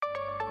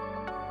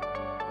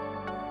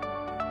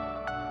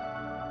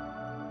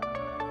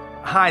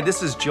Hi,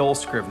 this is Joel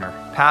Scrivener,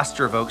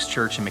 pastor of Oaks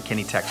Church in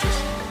McKinney, Texas,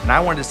 and I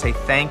wanted to say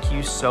thank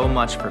you so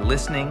much for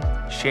listening,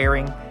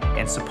 sharing,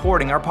 and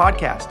supporting our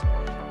podcast.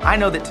 I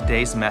know that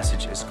today's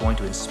message is going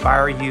to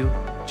inspire you,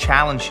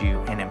 challenge you,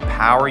 and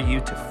empower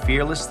you to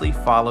fearlessly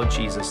follow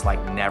Jesus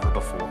like never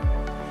before.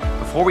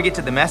 Before we get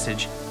to the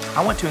message,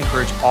 I want to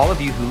encourage all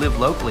of you who live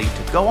locally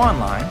to go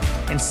online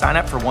and sign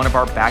up for one of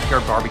our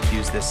backyard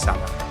barbecues this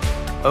summer.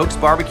 Oaks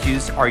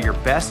barbecues are your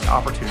best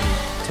opportunity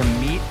to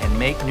meet and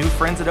make new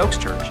friends at Oaks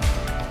Church.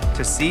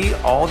 To see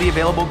all the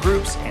available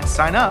groups and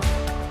sign up,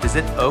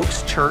 visit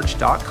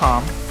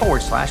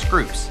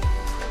oakschurch.com/groups.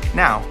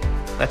 Now,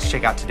 let's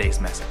check out today's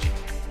message.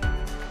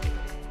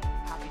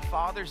 Happy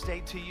Father's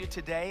Day to you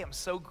today. I'm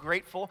so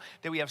grateful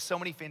that we have so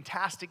many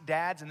fantastic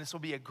dads, and this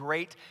will be a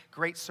great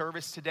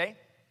service today.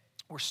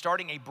 We're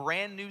starting a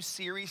brand new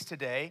series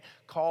today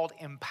called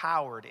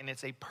Empowered, and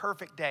it's a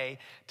perfect day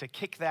to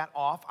kick that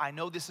off. I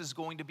know this is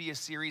going to be a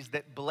series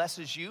that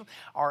blesses you.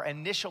 Our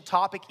initial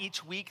topic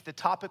each week, the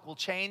topic will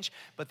change,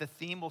 but the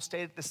theme will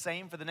stay the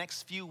same for the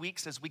next few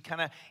weeks as we kind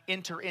of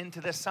enter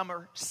into the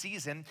summer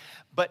season.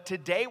 But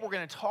today we're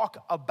going to talk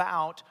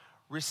about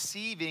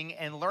receiving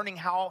and learning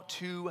how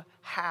to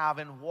have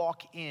and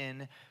walk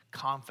in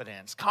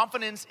confidence.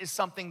 Confidence is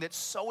something that's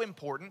so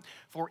important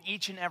for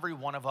each and every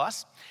one of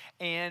us,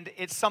 and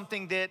it's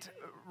something that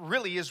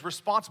really is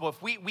responsible.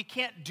 If we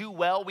can't do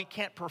well, we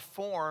can't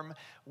perform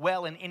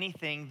well in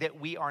anything that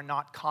we are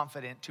not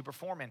confident to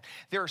perform in.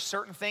 There are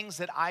certain things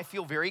that I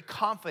feel very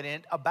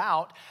confident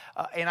about,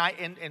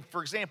 and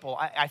for example,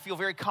 I feel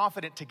very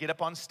confident to get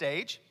up on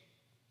stage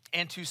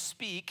and to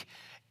speak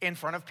in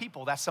front of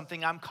people. That's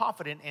something I'm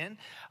confident in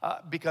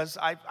because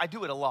I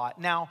do it a lot.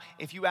 Now,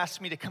 if you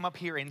ask me to come up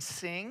here and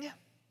sing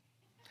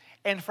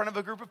in front of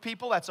a group of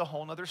people, that's a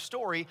whole nother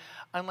story,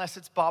 unless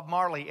it's Bob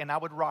Marley, and I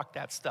would rock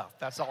that stuff.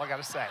 That's all I got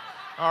to say.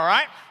 All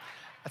right?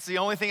 That's the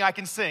only thing I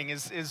can sing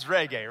is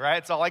reggae, right?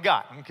 That's all I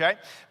got, okay?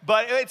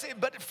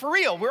 But for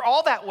real, we're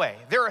all that way.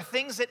 There are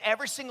things that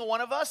every single one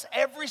of us,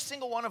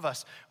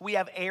 we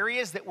have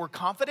areas that we're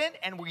confident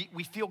and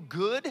we feel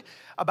good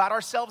about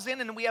ourselves in,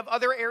 and we have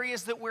other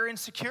areas that we're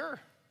insecure.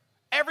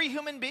 Every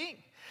human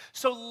being.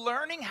 So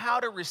learning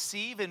how to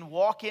receive and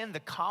walk in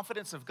the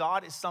confidence of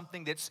God is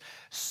something that's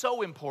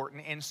so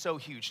important and so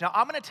huge. Now,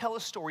 I'm going to tell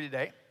a story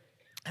today.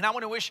 And I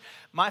want to wish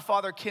my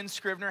father, Ken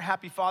Scrivener,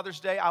 happy Father's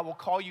Day. I will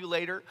call you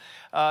later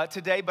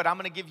today, but I'm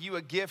going to give you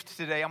a gift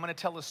today. I'm going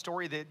to tell a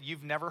story that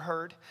you've never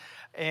heard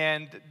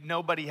and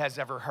nobody has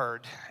ever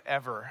heard,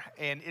 ever.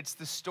 And it's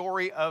the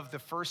story of the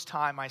first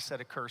time I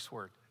said a curse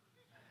word.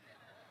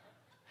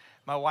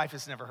 My wife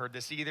has never heard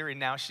this either, and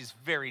now she's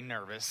very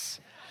nervous.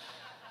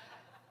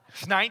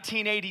 It's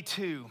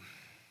 1982.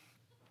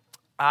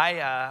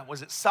 I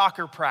was at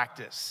soccer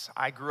practice.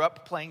 I grew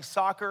up playing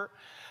soccer.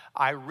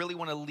 I really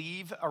want to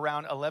leave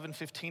around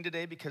 11:15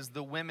 today because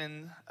the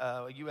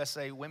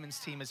USA women's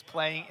team is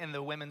playing in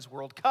the Women's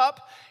World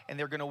Cup, and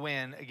they're going to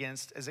win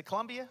against, is it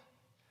Colombia?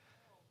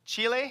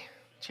 Chile?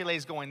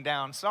 Chile's going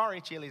down.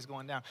 Sorry, Chile's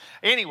going down.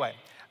 Anyway,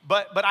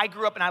 but I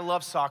grew up and I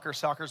love soccer.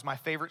 Soccer is my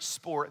favorite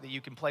sport that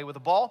you can play with a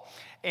ball.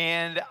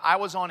 And I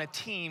was on a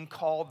team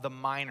called the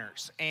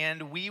Miners,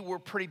 and we were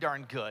pretty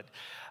darn good.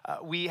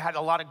 We had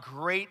a lot of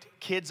great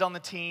kids on the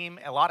team,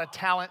 a lot of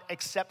talent,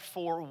 except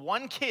for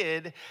one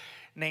kid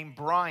named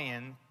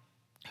Brian,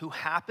 who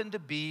happened to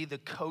be the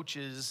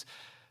coach's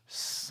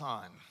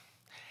son.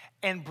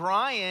 And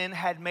Brian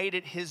had made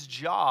it his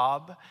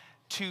job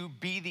to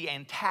be the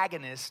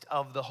antagonist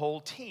of the whole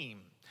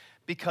team.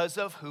 Because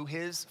of who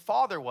his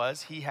father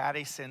was, he had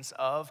a sense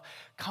of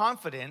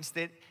confidence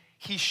that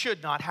he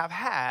should not have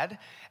had,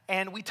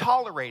 and we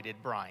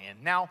tolerated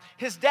Brian. Now,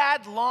 his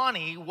dad,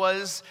 Lonnie,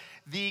 was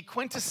the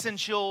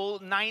quintessential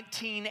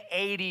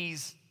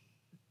 1980s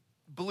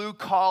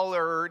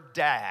blue-collar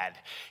dad.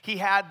 He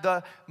had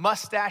the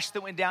mustache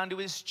that went down to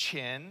his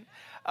chin.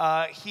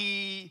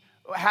 He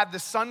had the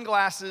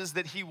sunglasses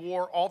that he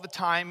wore all the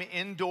time,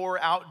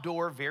 indoor,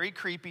 outdoor, very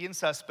creepy and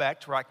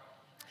suspect, right?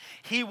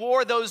 He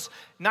wore those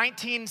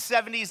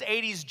 1970s,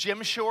 80s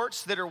gym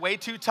shorts that are way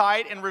too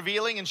tight and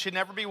revealing and should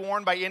never be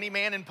worn by any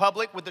man in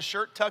public, with the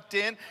shirt tucked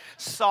in,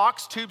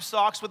 socks, tube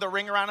socks with a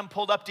ring around them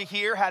pulled up to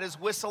here, had his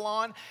whistle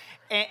on,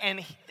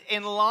 and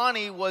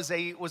Lonnie was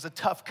a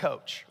tough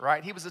coach,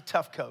 right? He was a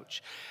tough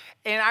coach.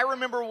 And I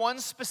remember one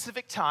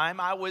specific time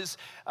I was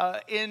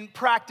in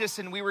practice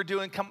and we were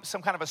doing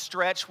some kind of a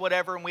stretch,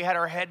 whatever, and we had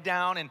our head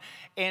down,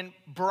 and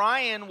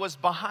Brian was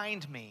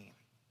behind me.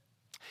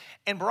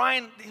 And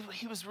Brian,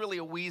 he was really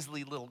a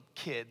Weasley little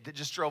kid that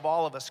just drove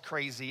all of us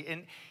crazy.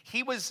 And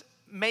he was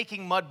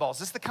making mud balls.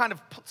 This is the kind of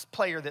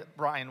player that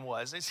Brian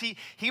was.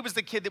 He was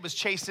the kid that was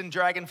chasing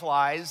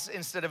dragonflies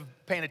instead of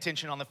paying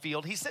attention on the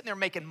field. He's sitting there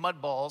making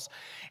mud balls.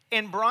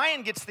 And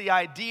Brian gets the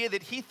idea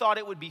that he thought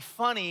it would be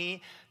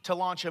funny to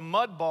launch a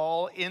mud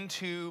ball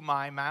into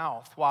my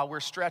mouth while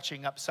we're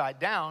stretching upside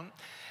down.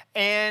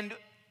 And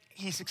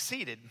he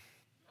succeeded.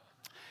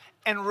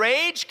 And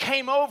rage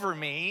came over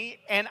me,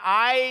 and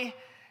I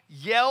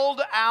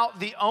yelled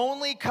out the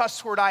only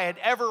cuss word I had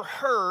ever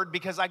heard,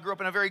 because I grew up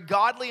in a very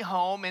godly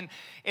home. And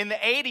in the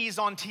 80s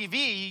on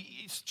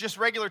TV, just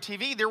regular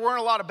TV, there weren't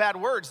a lot of bad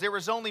words. There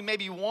was only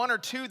maybe one or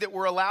two that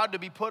were allowed to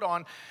be put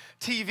on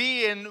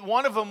TV, and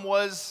one of them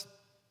was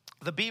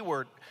the B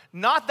word.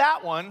 Not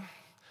that one,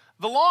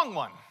 the long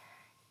one.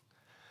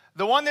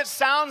 The one that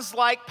sounds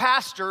like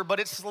pastor, but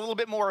it's a little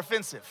bit more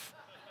offensive.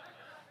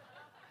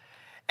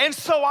 And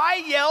so I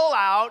yell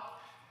out,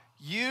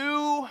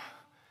 "You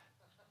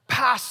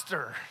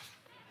pastor."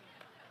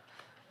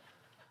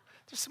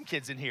 There's some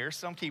kids in here,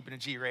 so I'm keeping it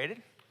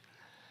G-rated.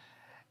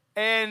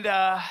 And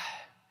I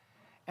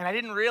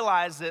didn't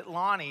realize that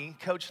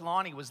Coach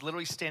Lonnie, was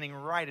literally standing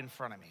right in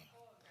front of me.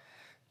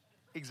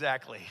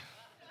 Exactly.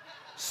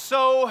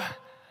 So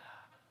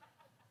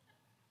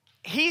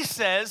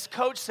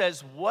Coach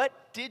says,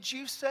 "What did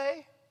you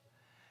say?"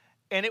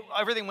 And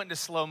everything went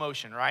into slow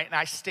motion, right? And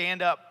I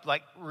stand up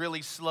like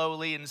really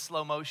slowly in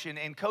slow motion.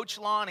 And Coach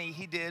Lonnie,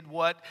 he did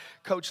what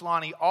Coach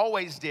Lonnie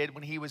always did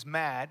when he was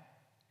mad.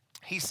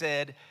 He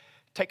said,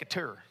 "Take a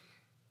tour."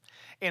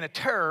 And a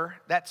tour,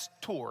 that's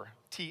tour,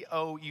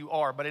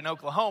 T-O-U-R. But in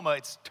Oklahoma,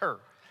 it's tour.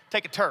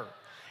 Take a tour.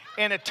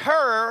 And a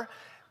tour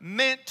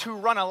meant to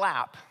run a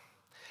lap.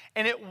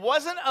 And it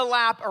wasn't a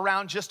lap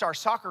around just our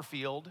soccer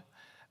field.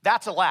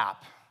 That's a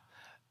lap.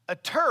 A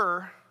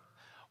tour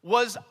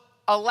was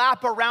a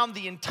lap around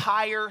the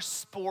entire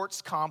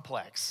sports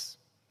complex.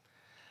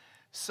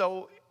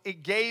 So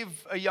it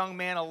gave a young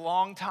man a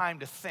long time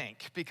to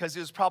think, because it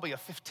was probably a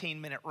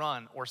 15-minute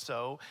run or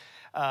so.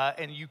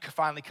 And you could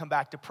finally come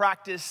back to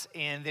practice,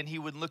 and then he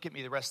would look at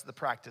me the rest of the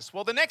practice.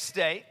 Well, the next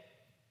day,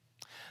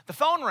 the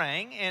phone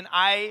rang, and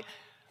I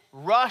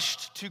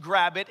rushed to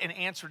grab it and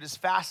answered as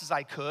fast as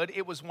I could.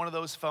 It was one of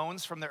those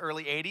phones from the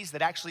early 80s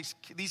that actually,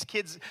 these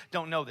kids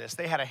don't know this.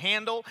 They had a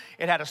handle,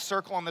 it had a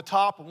circle on the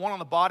top, one on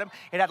the bottom.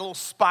 It had a little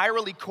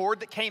spirally cord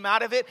that came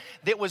out of it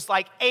that was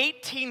like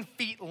 18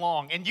 feet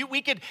long. And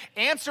we could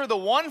answer the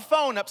one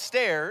phone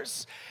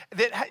upstairs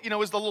that,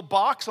 was the little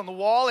box on the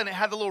wall, and it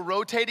had the little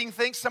rotating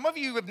thing. Some of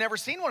you have never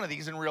seen one of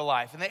these in real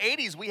life. In the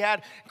 80s, we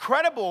had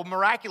incredible,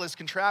 miraculous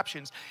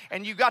contraptions.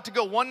 And you got to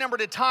go one number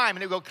at a time,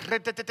 and it would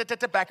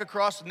go back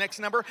across, next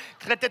number,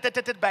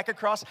 back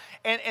across.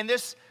 And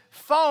this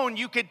phone,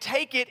 you could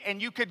take it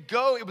and you could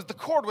go, the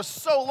cord was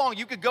so long,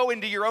 you could go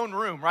into your own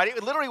room, right?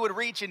 It literally would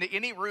reach into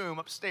any room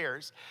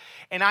upstairs.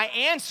 And I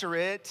answer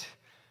it,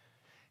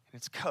 and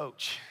it's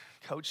Coach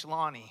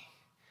Lonnie.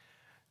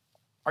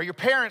 "Are your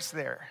parents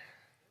there?"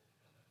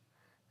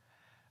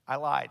 I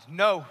lied.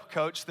 "No,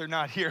 Coach, they're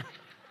not here."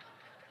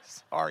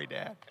 Sorry,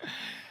 Dad.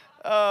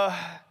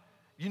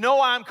 "You know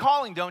why I'm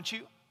calling, don't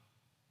you?"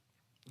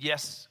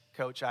 "Yes,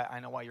 Coach, I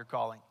know why you're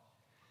calling."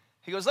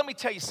 He goes, "Let me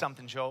tell you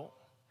something, Joel."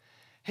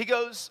 He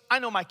goes, "I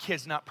know my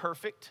kid's not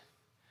perfect."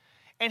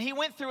 And he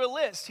went through a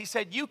list. He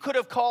said, you could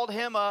have called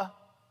him,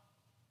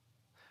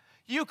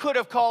 he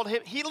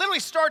literally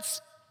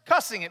starts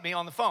cussing at me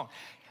on the phone.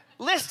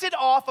 Listed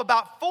off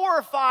about 4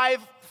 or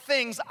 5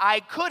 things I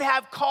could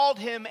have called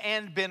him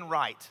and been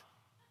right.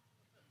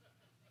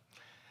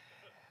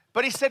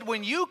 But he said,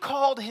 when you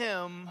called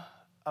him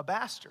a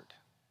bastard,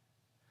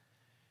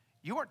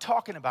 you weren't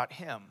talking about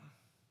him.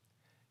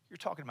 You're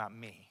talking about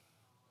me.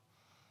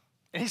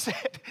 And he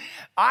said,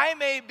 I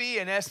may be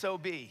an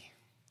SOB,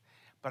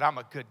 but I'm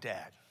a good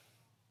dad.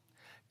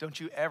 Don't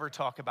you ever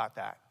talk about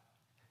that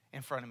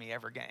in front of me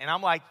ever again. And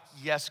I'm like,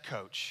 yes,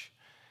 Coach.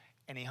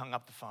 And he hung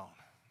up the phone.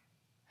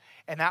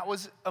 And that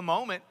was a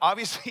moment,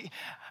 obviously,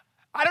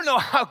 I don't know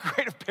how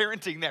great of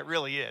parenting that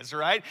really is,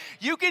 right?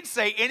 You can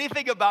say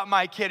anything about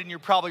my kid and you're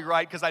probably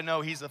right because I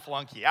know he's a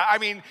flunky. I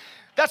mean,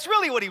 that's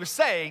really what he was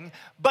saying.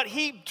 But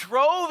he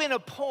drove in a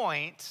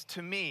point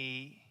to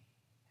me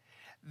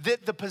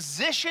that the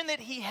position that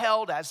he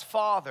held as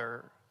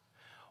father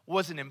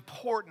was an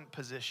important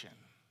position.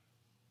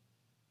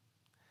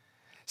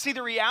 See,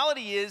 the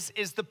reality is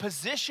the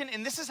position,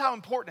 and this is how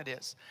important it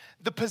is.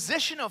 The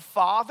position of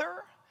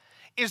father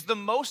is the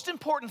most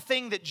important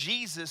thing that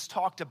Jesus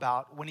talked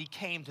about when he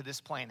came to this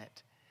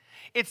planet.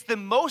 It's the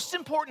most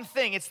important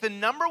thing. It's the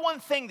number one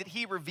thing that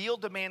he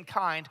revealed to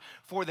mankind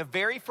for the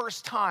very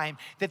first time,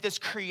 that this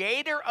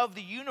creator of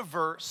the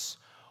universe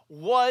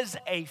was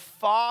a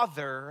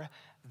father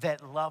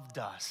that loved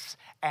us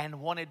and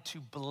wanted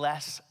to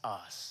bless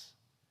us.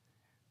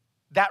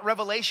 That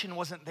revelation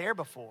wasn't there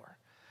before.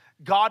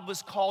 God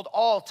was called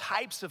all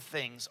types of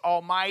things: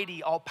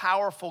 almighty,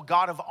 all-powerful,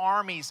 God of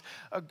armies,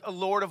 a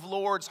Lord of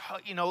lords,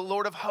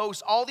 Lord of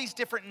hosts, all these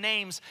different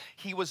names.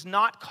 He was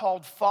not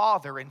called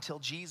Father until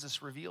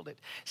Jesus revealed it.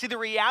 See, the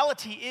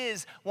reality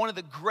is one of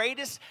the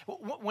greatest,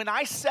 when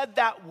I said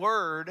that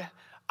word,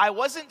 I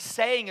wasn't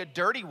saying a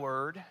dirty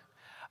word.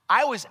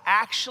 I was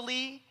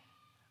actually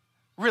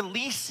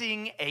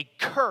releasing a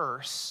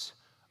curse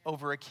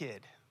over a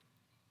kid.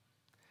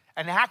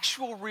 An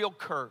actual real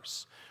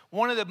curse.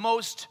 One of the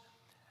most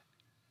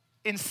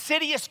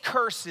insidious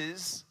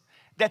curses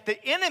that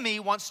the enemy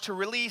wants to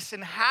release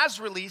and has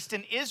released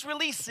and is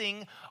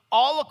releasing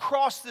all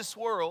across this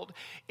world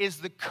is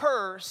the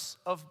curse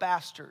of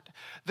bastard,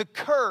 the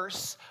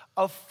curse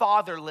of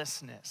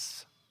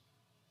fatherlessness.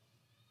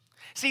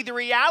 See, the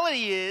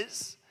reality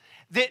is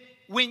that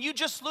when you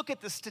just look at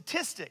the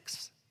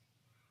statistics,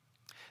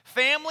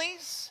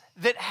 families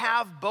that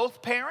have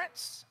both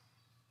parents,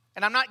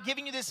 and I'm not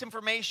giving you this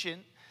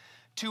information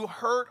to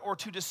hurt or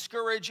to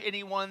discourage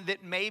anyone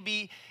that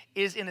maybe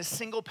is in a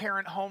single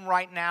parent home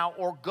right now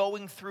or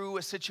going through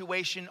a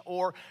situation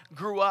or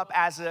grew up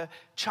as a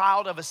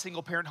child of a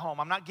single parent home.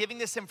 I'm not giving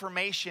this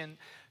information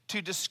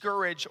to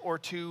discourage or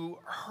to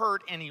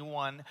hurt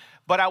anyone,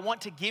 but I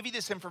want to give you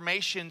this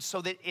information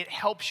so that it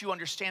helps you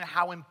understand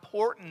how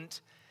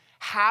important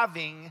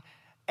having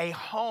a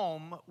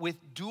home with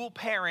dual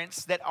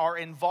parents that are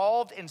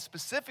involved, and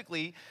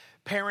specifically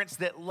parents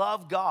that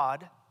love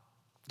God.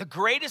 The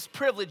greatest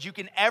privilege you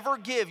can ever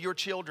give your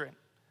children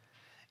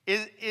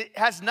it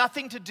has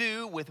nothing to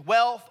do with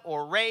wealth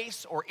or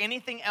race or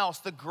anything else.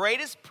 The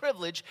greatest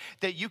privilege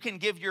that you can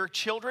give your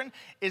children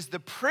is the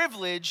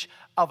privilege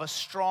of a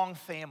strong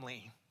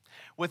family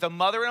with a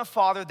mother and a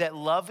father that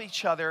love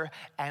each other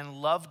and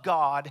love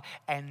God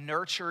and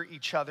nurture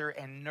each other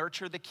and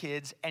nurture the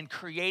kids and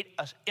create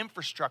an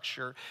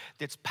infrastructure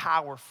that's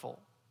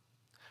powerful.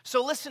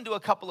 So listen to a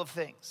couple of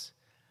things.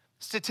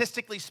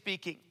 Statistically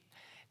speaking,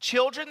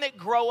 children that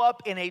grow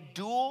up in a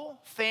dual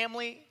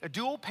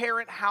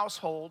parent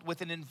household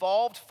with an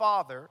involved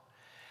father,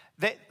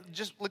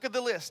 just look at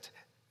the list.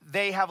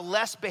 They have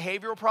less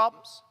behavioral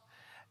problems.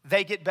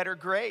 They get better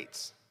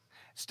grades.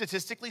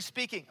 Statistically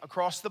speaking,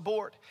 across the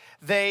board,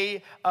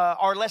 they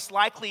are less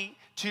likely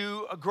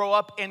to grow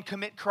up and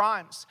commit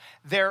crimes.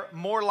 They're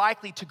more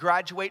likely to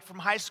graduate from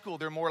high school.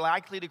 They're more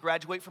likely to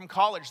graduate from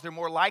college. They're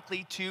more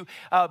likely to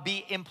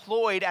be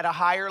employed at a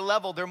higher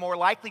level. They're more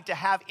likely to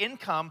have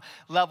income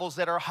levels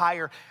that are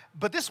higher.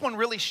 But this one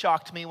really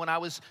shocked me when I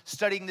was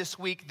studying this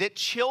week, that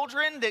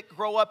children that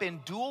grow up in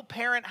dual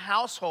parent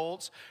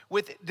households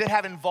that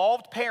have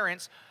involved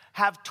parents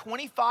have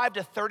 25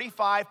 to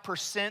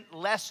 35%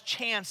 less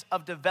chance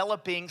of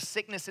developing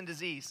sickness and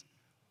disease.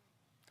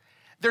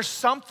 There's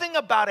something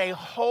about a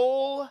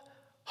whole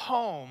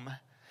home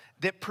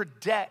that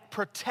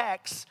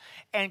protects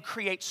and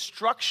creates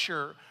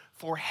structure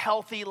for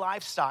healthy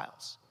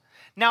lifestyles.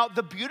 Now,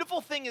 the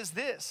beautiful thing is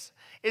this,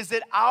 is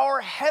that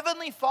our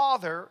Heavenly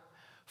Father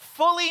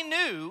fully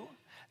knew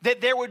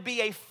that there would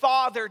be a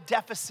father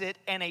deficit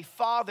and a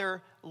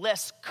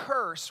fatherless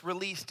curse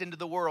released into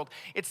the world.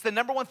 It's the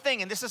number one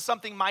thing, and this is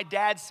something my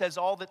dad says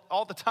all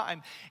the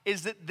time,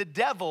 is that the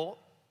devil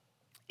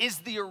is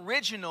the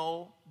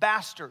original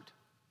bastard.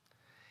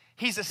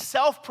 He's a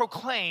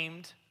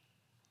self-proclaimed,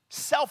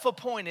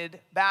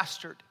 self-appointed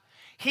bastard.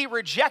 He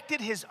rejected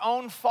his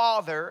own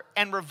father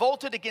and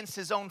revolted against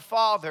his own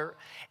father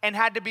and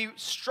had to be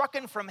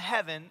stricken from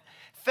heaven,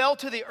 fell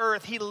to the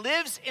earth. He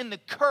lives in the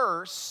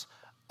curse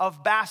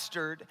of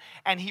bastard,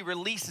 and he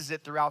releases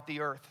it throughout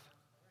the earth.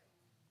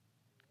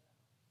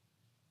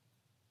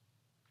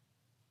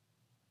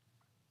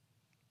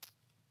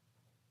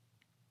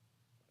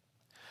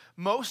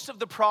 Most of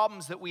the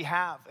problems that we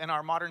have in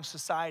our modern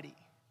society,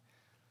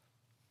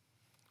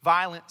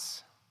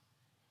 violence,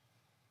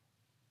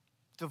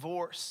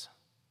 divorce,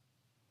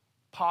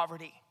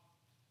 poverty,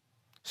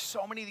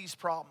 so many of these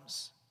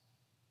problems,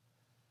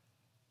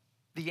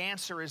 the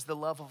answer is the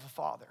love of a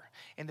father.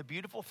 And the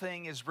beautiful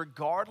thing is,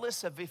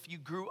 regardless of if you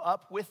grew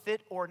up with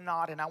it or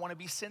not, and I want to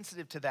be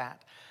sensitive to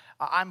that.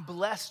 I'm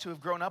blessed to have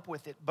grown up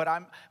with it, but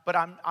I'm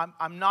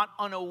not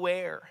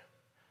unaware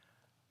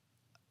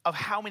of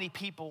how many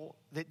people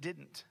that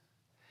didn't.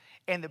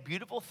 And the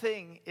beautiful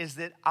thing is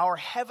that our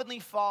Heavenly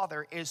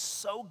Father is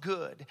so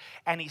good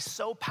and He's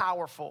so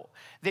powerful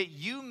that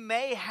you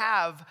may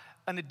have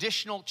an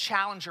additional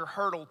challenge or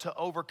hurdle to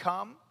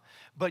overcome,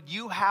 but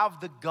you have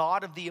the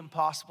God of the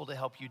impossible to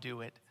help you do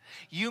it.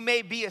 You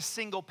may be a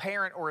single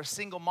parent or a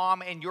single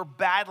mom and you're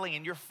battling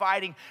and you're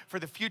fighting for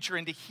the future,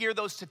 and to hear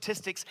those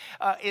statistics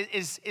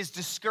is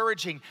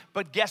discouraging.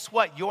 But guess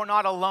what? You're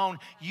not alone.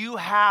 You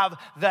have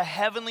the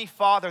Heavenly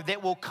Father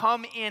that will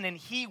come in and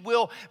He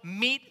will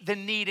meet the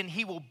need and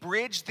He will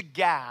bridge the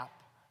gap,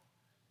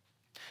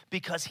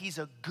 because He's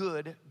a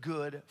good,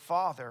 good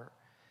Father.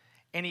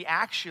 And He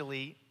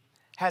actually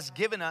has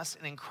given us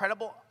an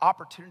incredible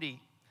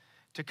opportunity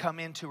to come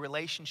into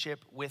relationship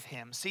with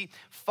Him. See,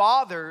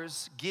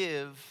 fathers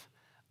give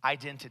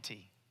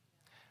identity.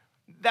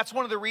 That's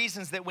one of the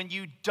reasons that when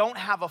you don't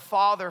have a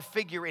father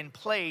figure in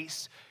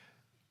place,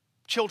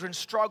 children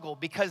struggle,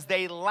 because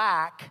they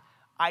lack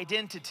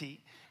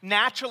identity.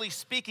 Naturally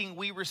speaking,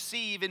 we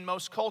receive in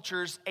most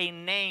cultures a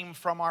name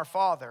from our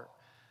father,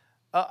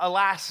 a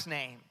last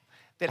name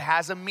that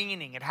has a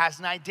meaning, it has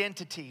an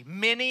identity.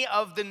 Many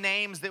of the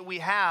names that we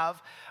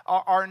have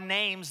are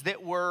names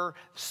that were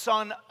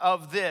son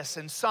of this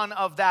and son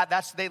of that.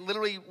 That's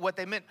literally what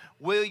they meant.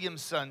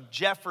 Williamson,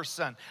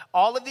 Jefferson,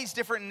 all of these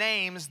different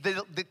names,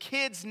 the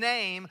kid's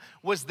name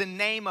was the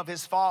name of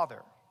his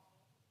father.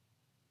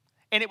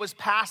 And it was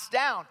passed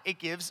down. It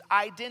gives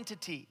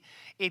identity.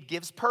 It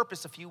gives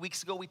purpose. A few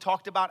weeks ago, we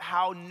talked about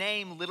how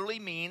name literally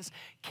means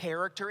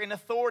character and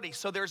authority.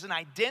 So there's an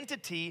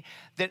identity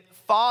that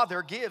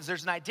father gives.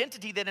 There's an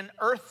identity that an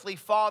earthly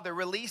father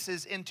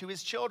releases into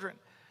his children.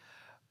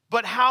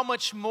 But how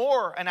much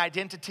more an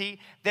identity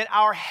that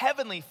our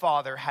heavenly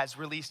Father has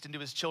released into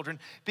his children,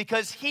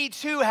 because he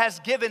too has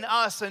given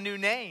us a new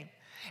name.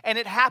 And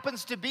it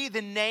happens to be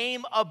the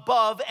name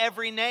above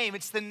every name.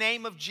 It's the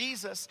name of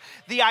Jesus.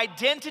 The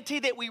identity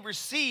that we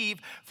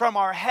receive from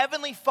our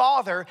Heavenly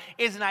Father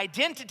is an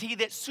identity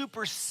that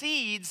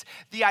supersedes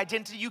the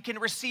identity you can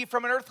receive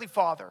from an earthly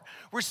father.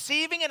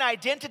 Receiving an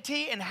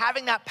identity and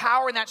having that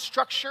power and that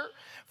structure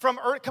from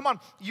earth, come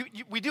on,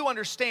 we do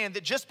understand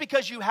that just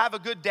because you have a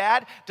good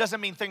dad doesn't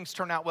mean things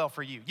turn out well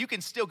for you. You can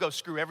still go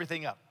screw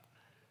everything up,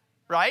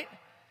 right?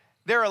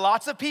 There are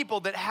lots of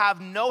people that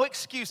have no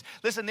excuse.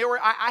 Listen,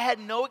 I had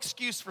no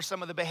excuse for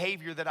some of the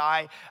behavior that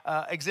I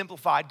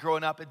exemplified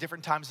growing up at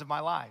different times of my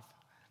life.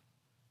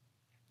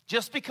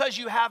 Just because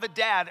you have a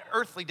dad,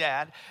 earthly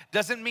dad,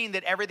 doesn't mean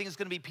that everything is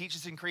going to be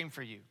peaches and cream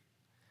for you.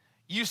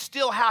 You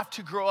still have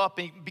to grow up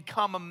and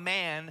become a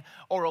man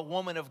or a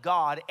woman of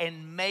God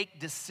and make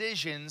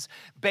decisions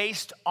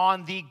based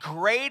on the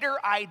greater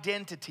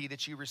identity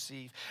that you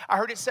receive. I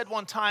heard it said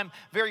one time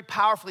very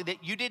powerfully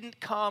that you didn't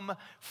come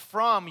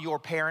from your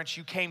parents,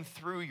 you came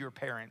through your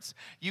parents.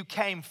 You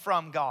came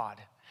from God.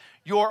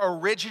 Your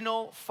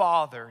original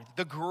father,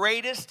 the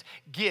greatest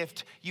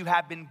gift you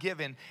have been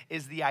given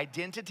is the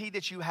identity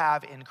that you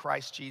have in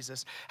Christ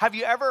Jesus. Have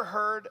you ever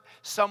heard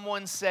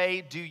someone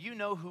say, "Do you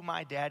know who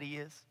my daddy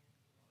is?"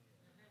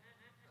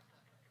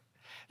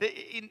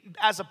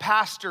 As a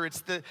pastor,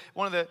 it's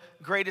one of the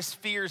greatest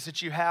fears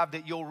that you have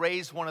that you'll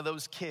raise one of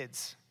those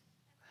kids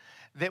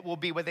that will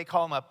be what they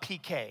call them a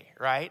PK,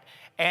 right?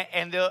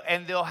 And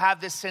they'll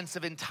have this sense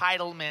of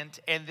entitlement,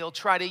 and they'll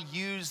try to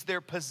use their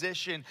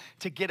position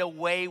to get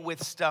away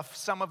with stuff.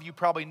 Some of you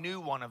probably knew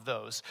one of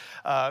those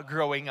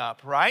growing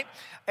up, right?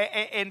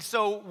 And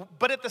so,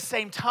 but at the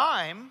same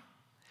time,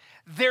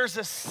 there's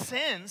a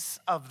sense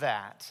of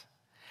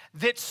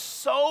that's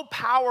so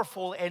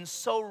powerful and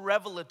so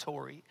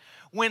revelatory.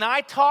 When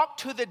I talk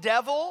to the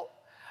devil,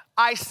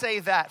 I say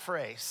that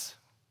phrase.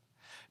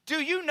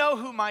 Do you know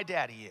who my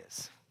daddy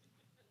is?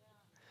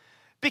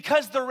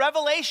 Because the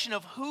revelation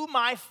of who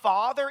my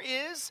Father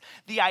is,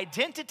 the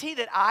identity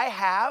that I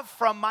have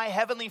from my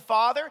Heavenly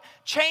Father,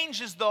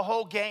 changes the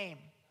whole game.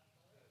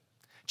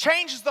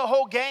 Changes the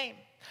whole game.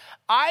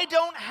 I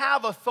don't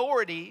have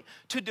authority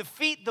to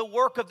defeat the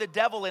work of the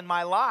devil in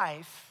my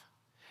life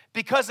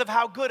because of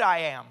how good I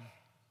am.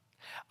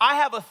 I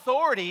have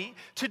authority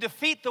to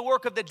defeat the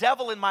work of the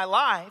devil in my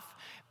life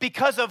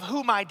because of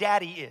who my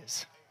daddy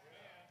is.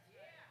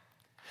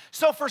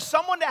 So for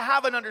someone to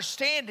have an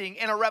understanding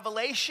and a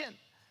revelation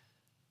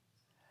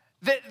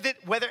that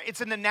whether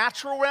it's in the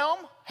natural realm,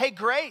 hey,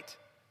 great.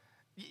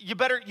 You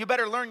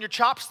better learn your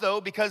chops though,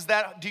 because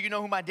that "do you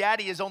know who my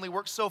daddy is" only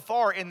works so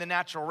far in the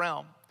natural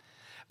realm.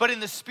 But in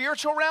the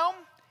spiritual realm,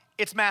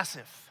 it's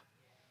massive.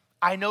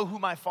 I know who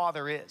my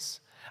Father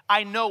is.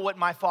 I know what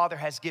my Father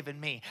has given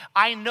me.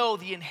 I know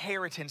the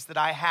inheritance that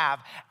I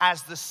have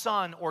as the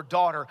son or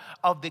daughter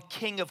of the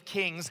King of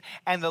Kings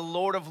and the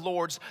Lord of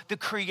Lords, the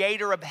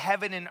creator of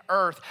heaven and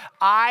earth.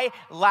 I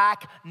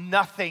lack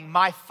nothing.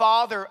 My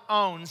Father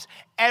owns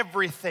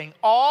everything.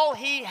 All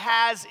he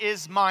has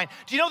is mine.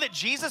 Do you know that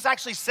Jesus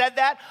actually said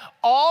that?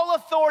 All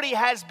authority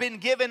has been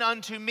given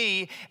unto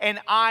me, and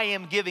I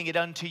am giving it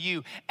unto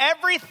you.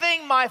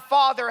 Everything my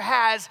Father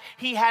has,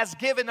 he has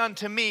given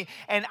unto me,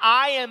 and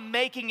I am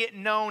making it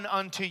known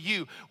unto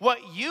you.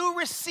 What you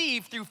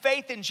receive through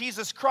faith in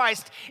Jesus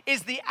Christ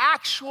is the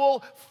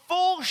actual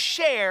full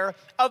share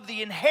of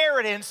the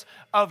inheritance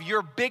of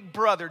your big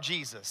brother,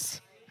 Jesus.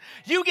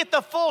 You get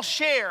the full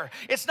share.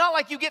 It's not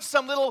like you get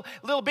some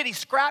little bitty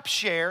scrap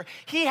share.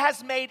 He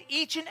has made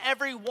each and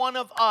every one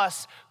of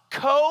us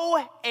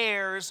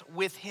co-heirs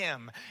with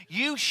him.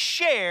 You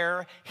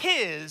share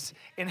his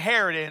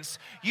inheritance.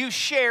 You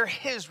share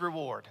his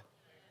reward.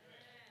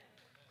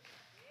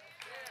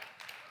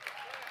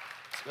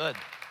 It's good.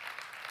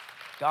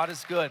 God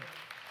is good.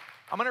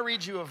 I'm going to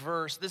read you a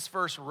verse. This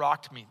verse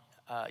rocked me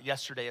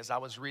yesterday as I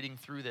was reading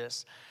through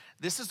this.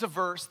 This is a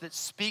verse that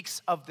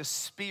speaks of the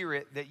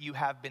Spirit that you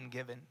have been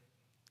given.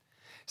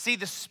 See,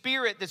 the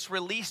Spirit that's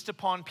released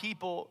upon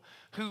people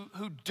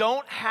who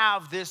don't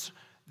have this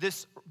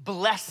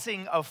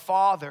blessing of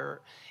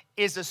Father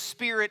is a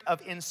spirit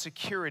of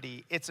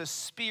insecurity. It's a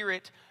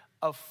spirit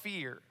of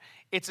fear.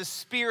 It's a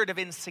spirit of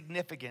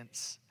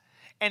insignificance.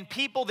 And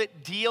people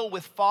that deal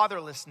with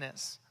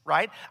fatherlessness,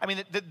 right? I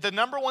mean, the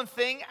number one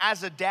thing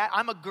as a dad,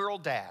 I'm a girl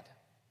dad,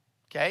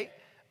 okay?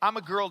 I'm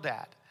a girl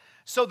dad.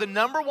 So the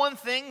number one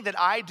thing that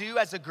I do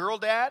as a girl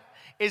dad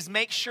is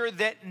make sure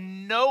that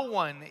no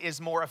one is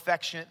more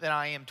affectionate than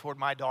I am toward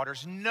my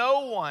daughters.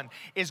 No one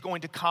is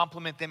going to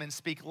compliment them and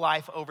speak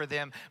life over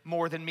them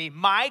more than me.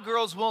 My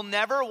girls will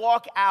never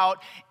walk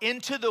out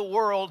into the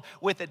world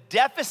with a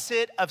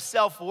deficit of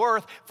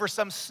self-worth for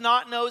some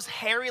snot-nosed,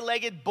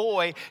 hairy-legged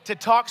boy to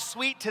talk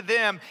sweet to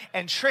them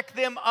and trick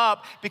them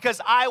up, because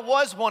I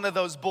was one of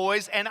those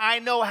boys and I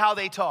know how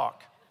they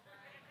talk.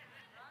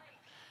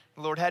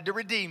 The Lord had to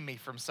redeem me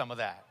from some of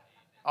that,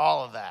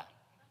 all of that.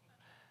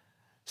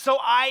 So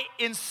I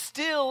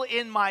instill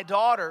in my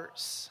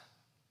daughters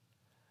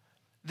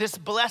this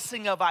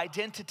blessing of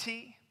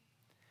identity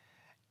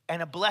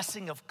and a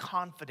blessing of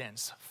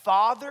confidence.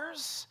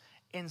 Fathers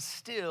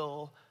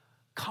instill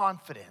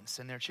confidence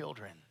in their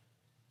children.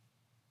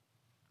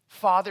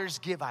 Fathers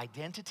give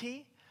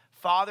identity.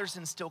 Fathers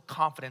instill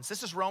confidence.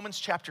 This is Romans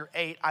chapter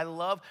 8. I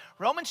love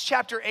Romans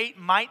chapter 8.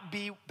 Might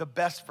be the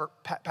best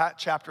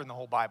chapter in the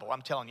whole Bible.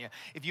 I'm telling you.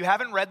 If you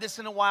haven't read this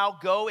in a while,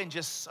 go and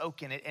just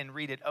soak in it and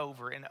read it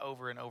over and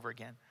over and over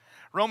again.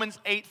 Romans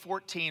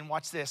 8:14.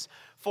 Watch this.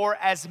 For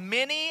as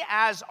many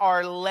as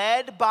are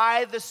led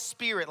by the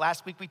Spirit.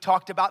 Last week we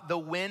talked about the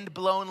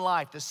wind-blown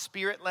life, the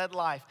Spirit-led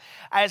life.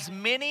 As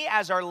many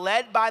as are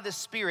led by the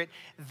Spirit,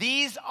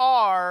 these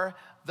are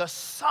the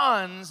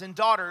sons and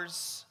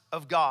daughters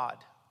of God.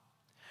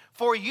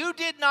 For you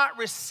did not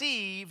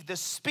receive the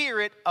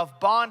spirit of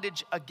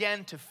bondage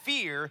again to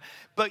fear,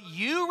 but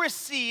you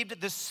received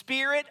the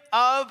spirit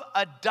of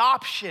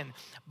adoption,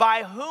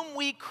 by whom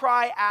we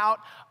cry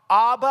out,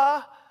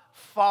 Abba,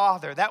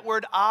 Father. That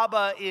word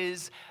Abba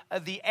is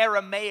the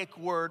Aramaic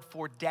word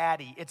for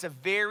daddy. It's a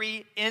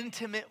very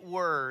intimate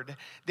word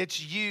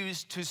that's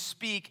used to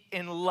speak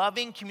in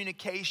loving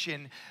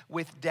communication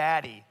with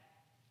daddy.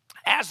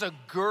 As a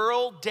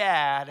girl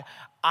dad,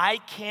 I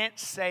can't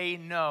say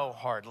no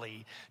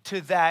hardly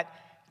to that,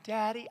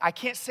 Daddy. I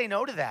can't say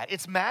no to that.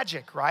 It's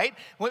magic, right?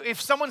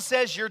 If someone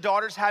says your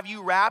daughters have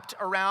you wrapped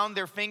around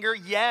their finger,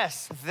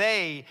 yes,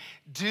 they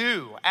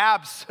do.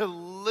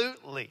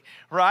 Absolutely,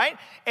 right?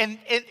 And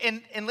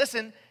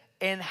listen,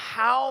 and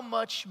how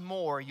much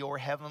more your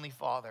heavenly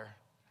Father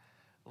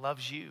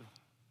loves you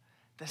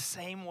the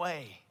same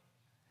way.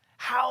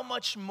 How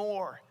much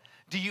more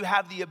do you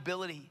have the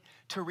ability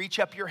to reach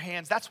up your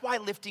hands? That's why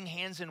lifting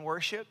hands in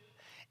worship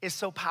is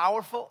so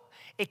powerful.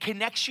 It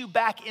connects you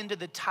back into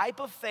the type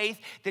of faith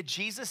that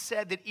Jesus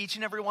said that each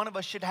and every one of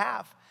us should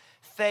have.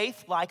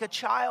 Faith like a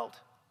child.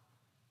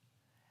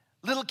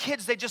 Little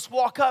kids, they just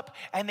walk up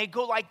and they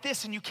go like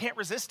this and you can't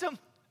resist them.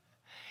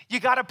 You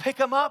got to pick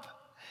them up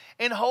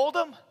and hold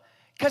them,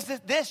 because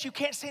this, you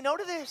can't say no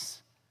to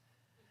this.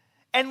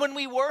 And when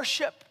we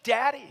worship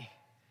Daddy,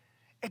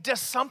 it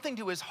does something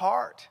to his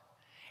heart,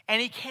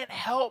 and he can't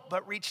help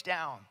but reach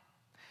down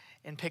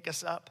and pick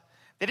us up.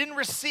 They didn't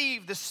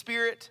receive the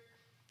spirit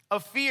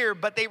of fear,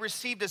 but they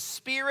received a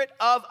spirit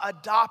of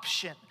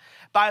adoption,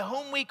 by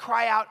whom we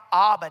cry out,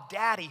 Abba,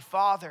 Daddy,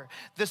 Father.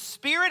 The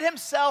Spirit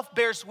himself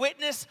bears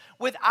witness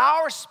with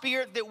our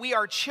spirit that we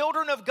are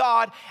children of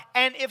God,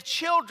 and if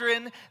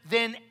children,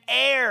 then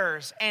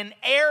heirs, and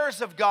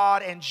heirs of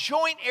God, and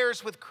joint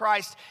heirs with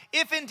Christ,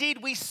 if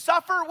indeed we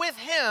suffer with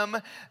him,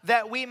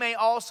 that we may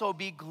also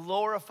be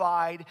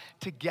glorified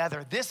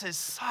together. This is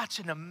such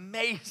an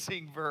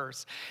amazing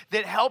verse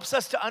that helps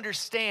us to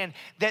understand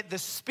that the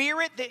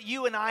spirit that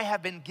you and I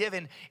have been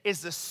given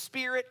is the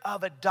spirit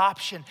of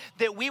adoption,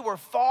 that we were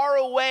far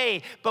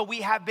away, but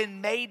we have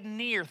been made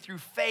near through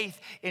faith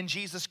in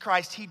Jesus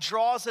Christ. He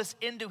draws us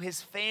into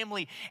his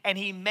family, and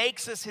he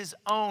makes us his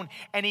own,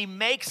 and he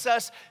makes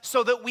us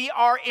so that we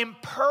are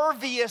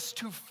impervious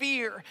to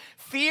fear.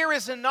 Fear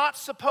is not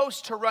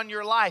supposed to run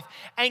your life.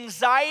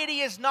 Anxiety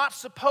is not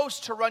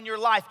supposed to run your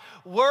life.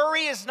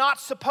 Worry is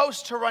not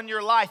supposed to run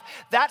your life.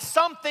 That's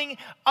something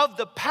of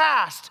the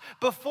past.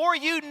 Before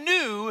you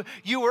knew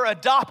you were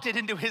adopted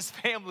into his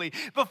family,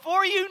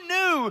 before you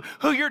knew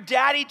who your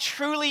daddy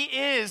truly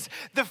is,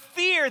 the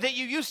fear that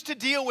you used to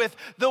deal with,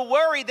 the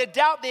worry, the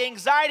doubt, the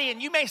anxiety, and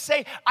you may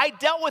say, I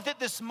dealt with it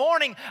this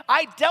morning.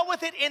 I dealt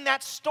with it in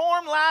that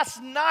storm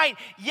last night.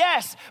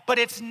 Yes, but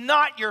it's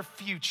not your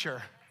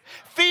future.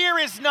 Fear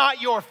is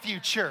not your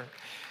future.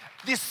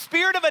 The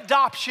spirit of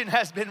adoption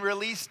has been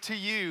released to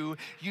you.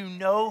 You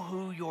know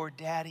who your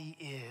daddy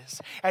is.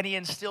 And he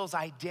instills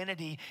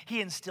identity. He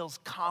instills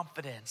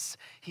confidence.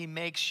 He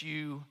makes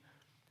you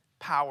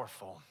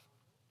powerful.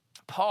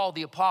 Paul,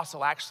 the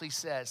apostle, actually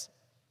says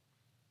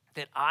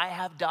that I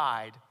have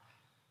died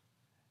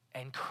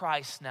and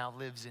Christ now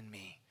lives in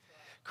me.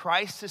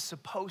 Christ is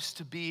supposed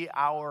to be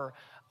our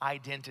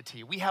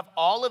identity. We have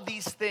all of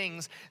these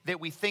things that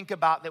we think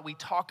about, that we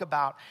talk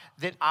about,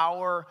 that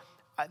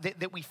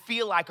that we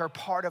feel like are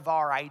part of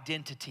our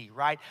identity,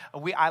 right?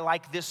 I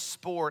like this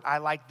sport. I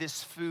like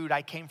this food.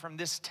 I came from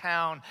this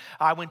town.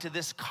 I went to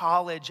this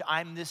college.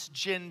 I'm this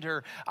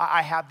gender.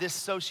 I have this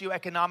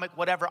socioeconomic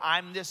whatever.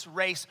 I'm this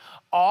race.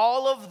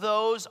 All of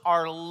those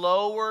are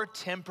lower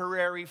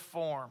temporary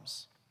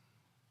forms.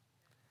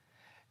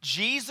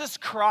 Jesus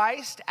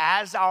Christ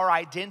as our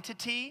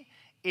identity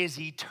is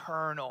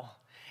eternal.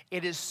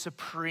 It is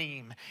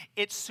supreme.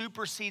 It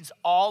supersedes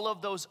all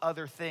of those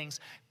other things.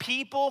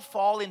 People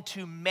fall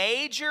into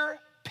major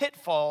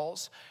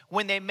pitfalls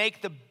when they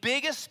make the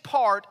biggest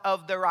part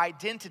of their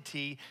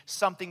identity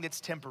something that's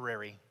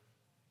temporary.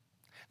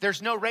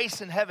 There's no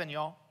race in heaven,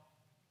 y'all.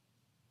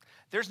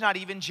 There's not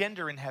even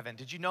gender in heaven.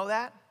 Did you know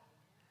that?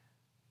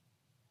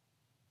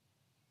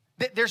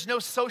 There's no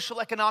social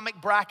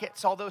economic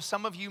brackets, although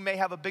some of you may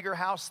have a bigger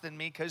house than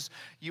me because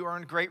you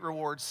earned great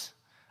rewards.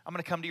 I'm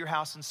going to come to your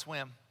house and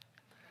swim,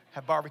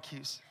 have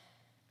barbecues.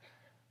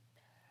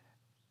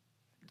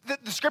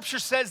 The scripture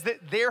says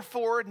that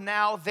therefore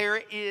now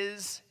there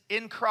is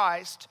in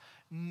Christ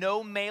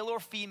no male or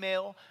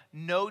female,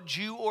 no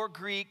Jew or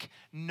Greek,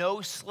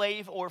 no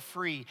slave or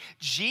free.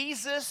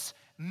 Jesus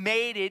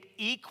made it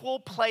equal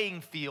playing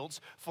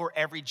fields for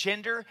every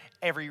gender,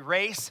 every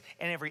race,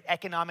 and every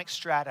economic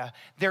strata.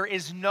 There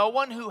is no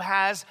one who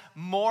has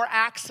more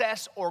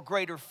access or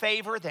greater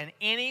favor than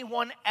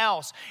anyone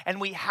else.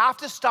 And we have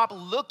to stop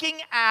looking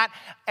at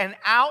an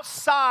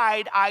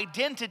outside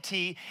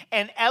identity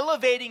and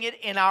elevating it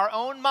in our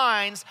own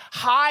minds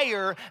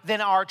higher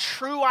than our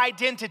true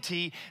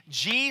identity.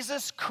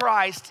 Jesus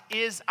Christ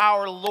is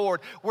our Lord.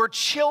 We're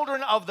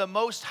children of the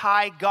Most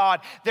High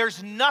God.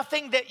 There's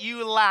nothing that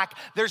you lack.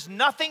 There's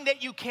nothing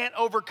that you can't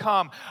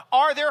overcome.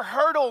 Are there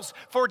hurdles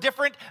for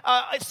different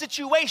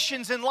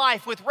situations in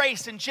life with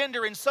race and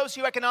gender and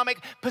socioeconomic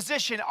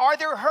position? Are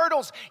there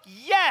hurdles?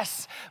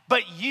 Yes,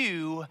 but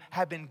you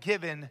have been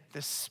given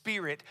the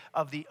spirit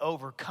of the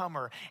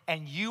overcomer,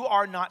 and you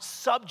are not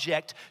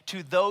subject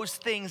to those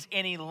things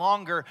any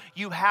longer.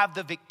 You have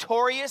the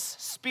victorious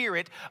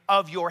spirit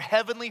of your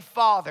heavenly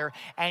Father,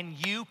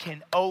 and you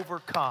can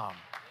overcome.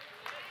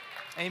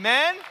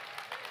 Amen?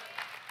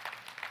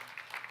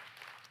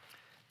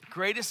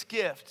 Greatest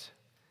gift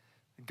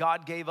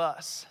God gave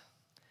us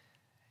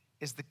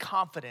is the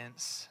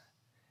confidence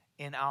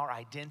in our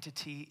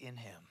identity in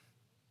Him.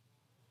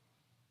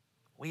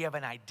 We have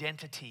an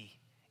identity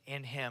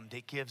in Him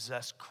that gives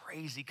us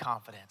crazy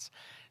confidence.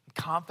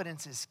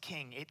 Confidence is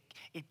king.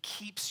 It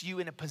keeps you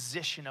in a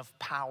position of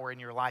power in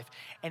your life,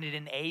 and it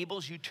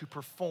enables you to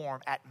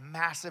perform at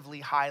massively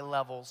high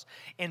levels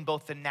in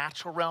both the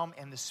natural realm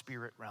and the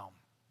spirit realm.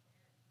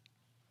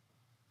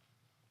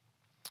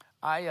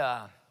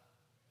 I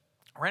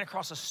ran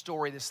across a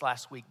story this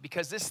last week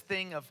because this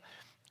thing of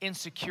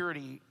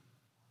insecurity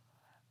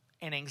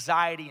and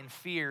anxiety and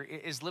fear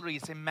is literally,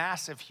 it's a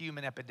massive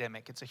human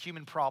epidemic. It's a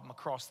human problem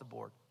across the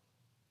board.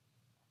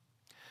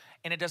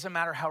 And it doesn't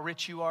matter how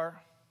rich you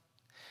are.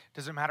 It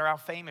doesn't matter how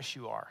famous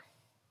you are.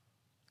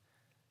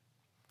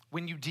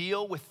 When you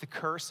deal with the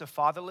curse of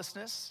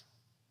fatherlessness,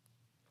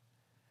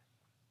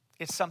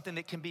 it's something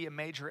that can be a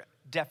major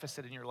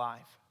deficit in your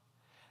life.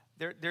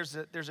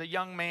 There's a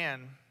young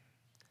man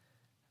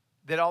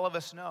that all of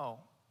us know,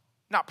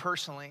 not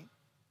personally.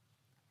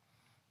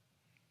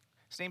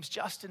 His name's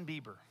Justin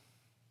Bieber.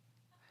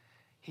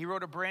 He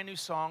wrote a brand new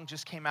song,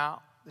 just came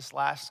out this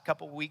last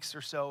couple weeks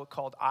or so,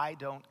 called I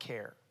Don't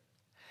Care.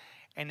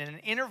 And in an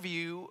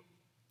interview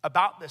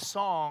about this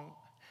song,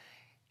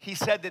 he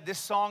said that this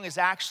song is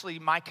actually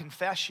my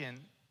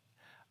confession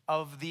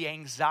of the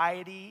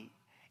anxiety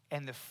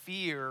and the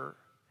fear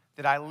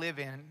that I live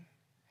in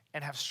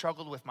and have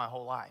struggled with my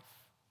whole life.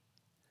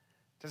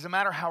 Doesn't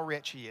matter how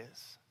rich he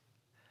is.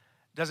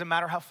 Doesn't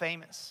matter how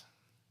famous.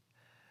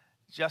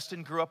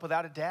 Justin grew up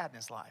without a dad in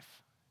his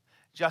life.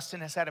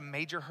 Justin has had a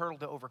major hurdle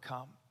to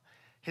overcome.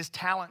 His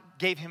talent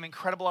gave him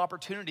incredible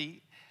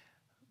opportunity,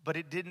 but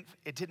it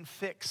didn't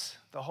fix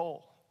the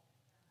hole.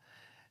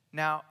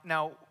 Now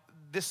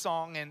this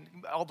song, and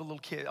all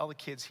the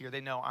kids here,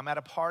 they know I'm at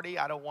a party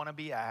I don't want to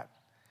be at,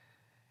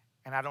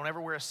 and I don't ever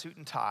wear a suit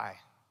and tie.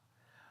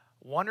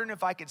 Wondering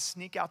if I could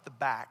sneak out the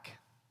back.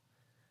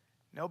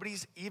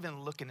 Nobody's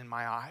even looking in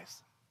my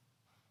eyes.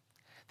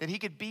 That he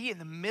could be in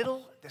the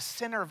middle, the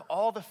center of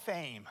all the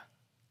fame,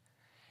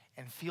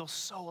 and feel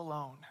so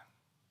alone.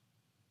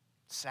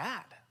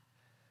 Sad,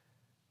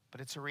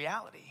 but it's a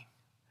reality.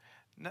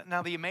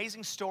 Now, the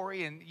amazing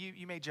story, and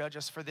you may judge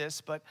us for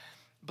this, but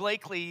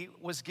Blakely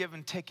was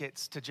given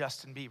tickets to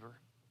Justin Bieber.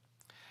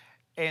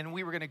 And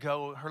we were going to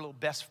go, her little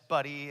best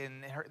buddy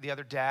and the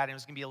other dad, and it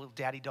was going to be a little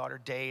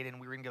daddy-daughter date,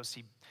 and we were going to go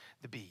see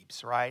the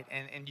Biebs, right?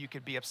 And you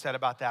could be upset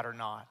about that or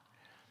not.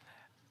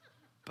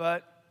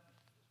 But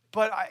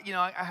I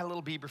had a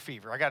little Bieber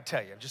fever. I got to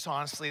tell you, just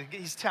honestly,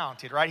 he's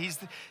talented, right?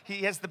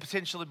 He has the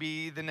potential to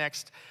be the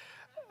next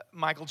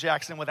Michael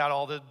Jackson without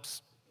all the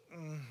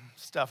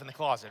stuff in the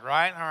closet,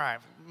 right? All right,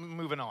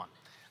 moving on.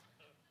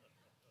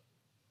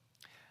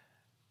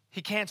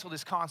 He canceled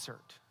his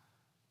concert.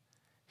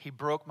 He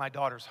broke my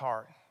daughter's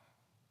heart.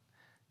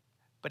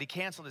 But he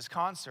canceled his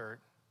concert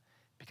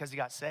because he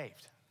got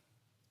saved.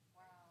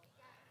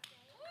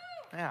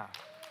 Yeah.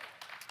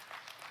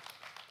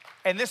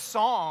 And this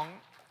song,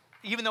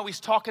 even though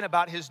he's talking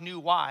about his new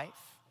wife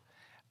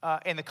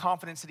and the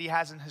confidence that he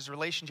has in his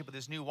relationship with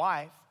his new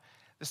wife,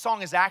 The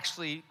song is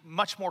actually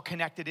much more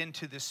connected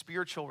into the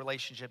spiritual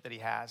relationship that he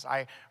has.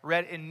 I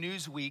read in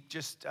Newsweek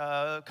just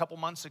a couple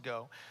months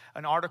ago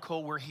an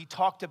article where he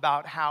talked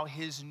about how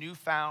his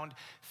newfound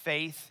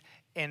faith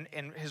and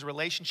his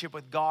relationship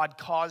with God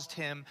caused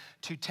him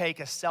to take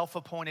a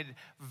self-appointed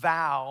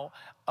vow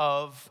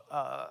of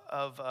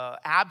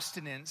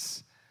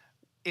abstinence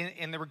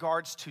in the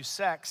regards to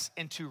sex,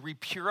 and to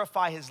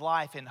repurify his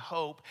life in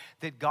hope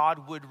that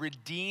God would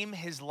redeem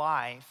his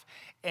life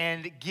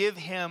and give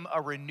him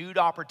a renewed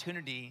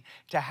opportunity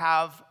to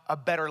have a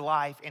better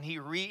life. And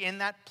in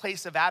that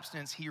place of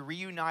abstinence, he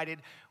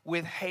reunited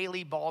with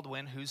Haley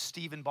Baldwin, who's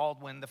Stephen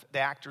Baldwin, the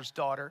actor's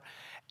daughter,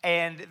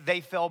 and they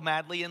fell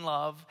madly in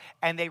love,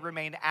 and they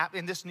remained,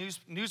 in this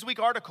Newsweek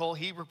article,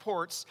 he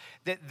reports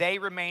that they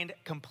remained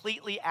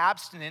completely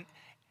abstinent,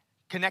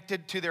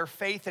 connected to their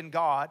faith in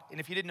God. And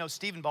if you didn't know,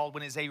 Stephen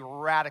Baldwin is a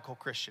radical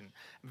Christian,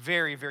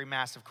 very, very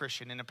massive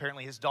Christian, and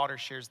apparently his daughter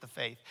shares the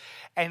faith.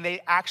 And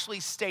they actually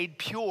stayed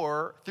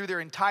pure through their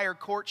entire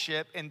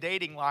courtship and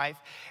dating life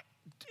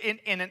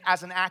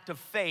as an act of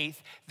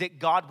faith that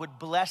God would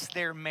bless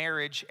their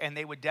marriage and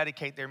they would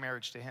dedicate their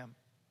marriage to him.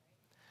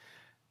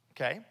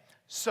 Okay,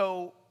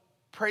 so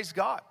praise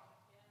God,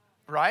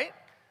 right?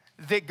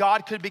 That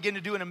God could begin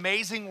to do an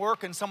amazing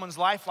work in someone's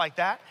life like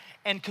that,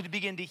 and could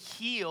begin to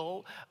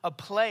heal a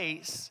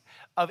place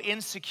of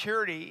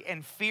insecurity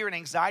and fear and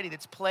anxiety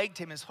that's plagued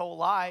him his whole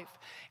life.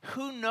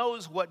 Who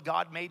knows what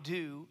God may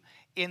do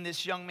in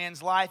this young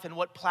man's life and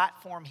what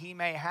platform he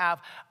may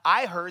have.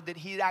 I heard that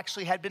he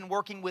actually had been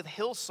working with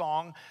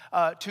Hillsong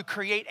to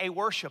create a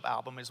worship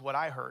album, is what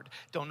I heard.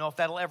 Don't know if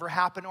that'll ever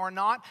happen or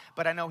not,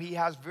 but I know he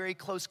has very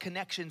close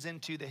connections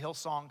into the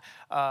Hillsong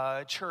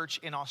church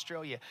in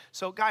Australia.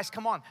 So guys,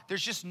 come on.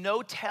 There's just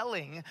no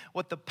telling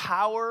what the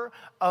power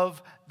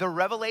of the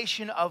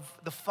revelation of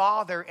the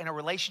Father and a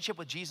relationship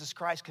with Jesus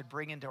Christ could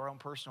bring into our own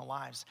personal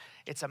lives.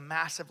 It's a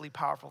massively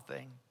powerful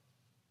thing.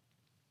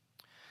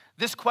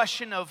 This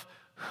question of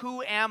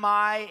who am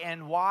I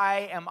and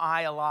why am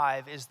I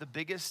alive is the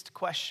biggest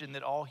question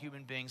that all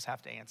human beings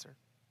have to answer.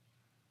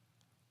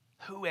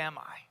 Who am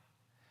I?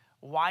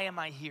 Why am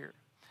I here?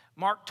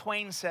 Mark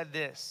Twain said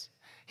this.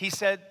 He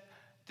said,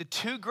 the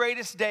two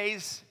greatest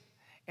days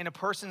in a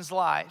person's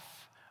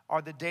life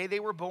are the day they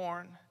were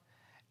born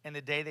and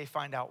the day they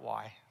find out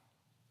why.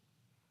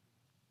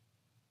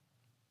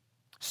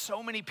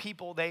 So many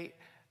people, they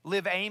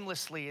live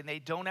aimlessly and they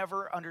don't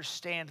ever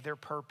understand their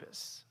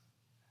purpose.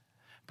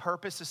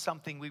 Purpose is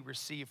something we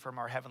receive from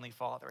our Heavenly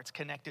Father. It's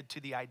connected to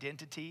the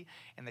identity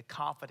and the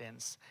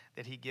confidence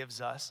that He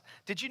gives us.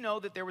 Did you know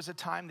that there was a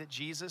time that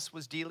Jesus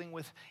was dealing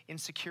with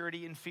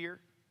insecurity and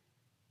fear?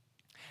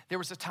 There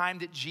was a time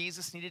that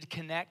Jesus needed to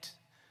connect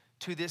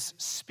to this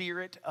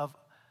spirit of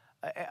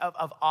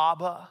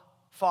Abba,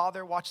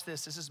 Father. Watch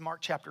this. This is Mark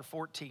chapter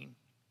 14.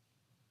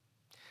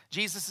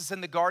 Jesus is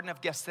in the Garden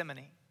of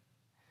Gethsemane.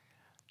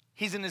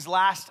 He's in his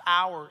last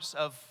hours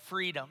of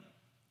freedom.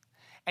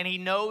 And he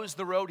knows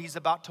the road he's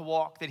about to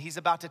walk, that he's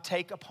about to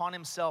take upon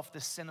himself the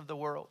sin of the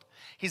world.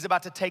 He's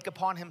about to take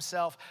upon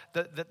himself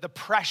the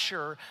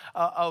pressure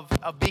of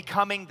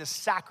becoming the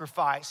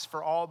sacrifice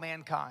for all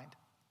mankind.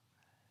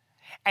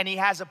 And he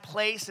has a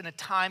place and a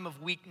time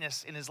of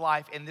weakness in his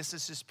life, and this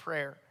is his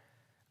prayer,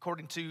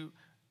 according to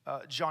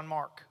John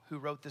Mark, who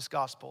wrote this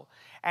gospel.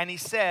 And he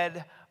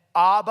said,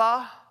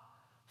 Abba,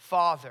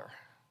 Father.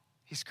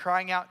 He's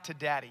crying out to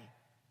Daddy.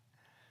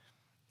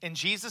 In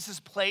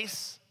Jesus'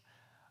 place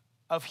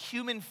of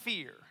human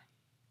fear.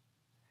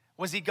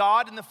 Was he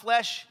God in the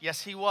flesh?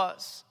 Yes, he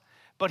was.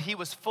 But he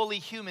was fully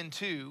human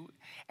too,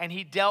 and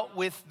he dealt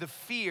with the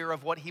fear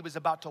of what he was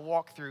about to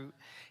walk through.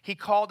 He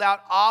called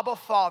out, Abba,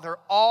 Father,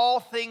 all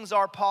things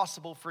are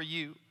possible for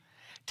you.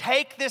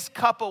 Take this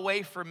cup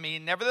away from me.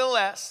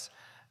 Nevertheless,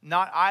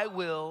 not I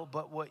will,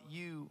 but what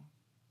you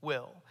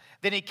will.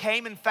 Then he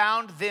came and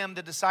found them,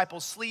 the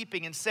disciples,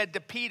 sleeping, and said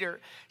to Peter,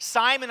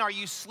 Simon, are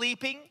you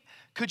sleeping?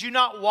 Could you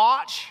not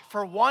watch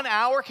for 1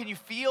 hour? Can you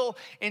feel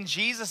in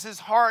Jesus'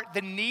 heart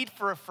the need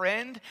for a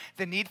friend,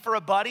 the need for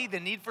a buddy, the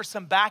need for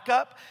some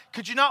backup?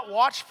 Could you not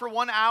watch for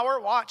 1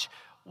 hour?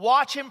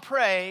 Watch and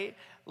pray,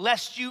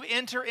 lest you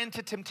enter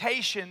into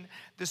temptation.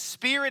 The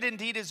spirit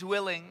indeed is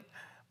willing,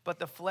 but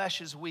the flesh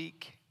is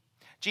weak.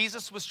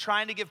 Jesus was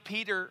trying to give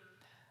Peter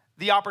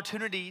the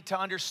opportunity to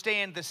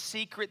understand the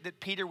secret that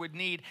Peter would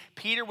need.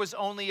 Peter was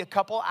only a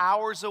couple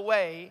hours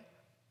away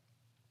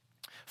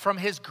from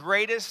his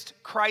greatest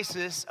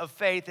crisis of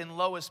faith and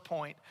lowest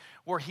point,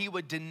 where he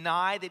would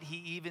deny that he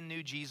even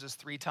knew Jesus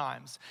 3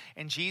 times.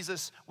 And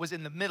Jesus was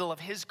in the middle of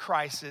his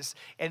crisis,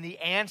 and the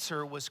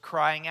answer was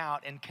crying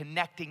out and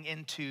connecting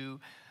into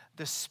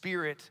the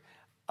spirit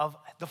of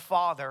the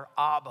Father,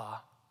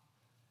 Abba,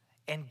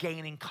 and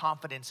gaining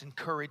confidence and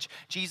courage.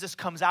 Jesus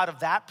comes out of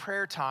that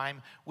prayer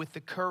time with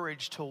the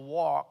courage to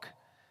walk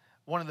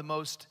one of the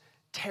most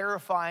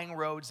terrifying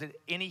roads that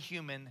any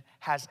human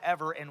has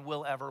ever and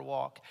will ever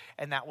walk.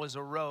 And that was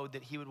a road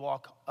that he would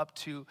walk up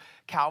to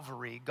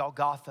Calvary,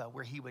 Golgotha,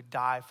 where he would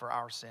die for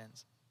our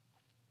sins.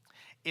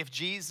 If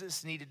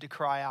Jesus needed to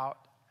cry out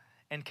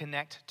and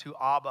connect to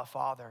Abba,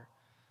 Father,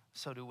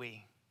 so do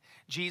we.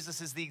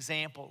 Jesus is the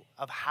example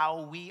of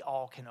how we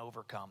all can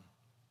overcome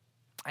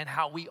and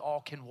how we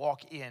all can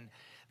walk in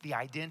the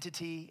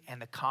identity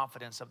and the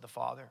confidence of the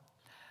Father.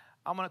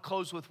 I'm going to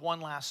close with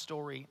one last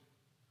story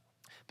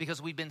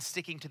because we've been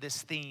sticking to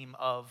this theme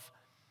of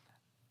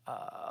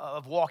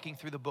walking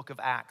through the book of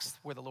Acts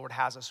where the Lord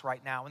has us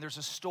right now. And there's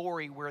a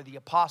story where the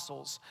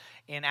apostles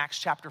in Acts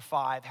chapter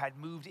 5 had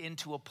moved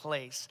into a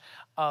place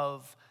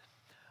of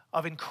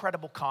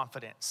incredible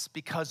confidence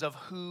because of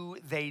who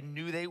they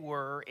knew they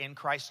were in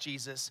Christ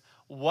Jesus,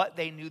 what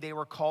they knew they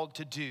were called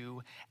to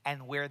do,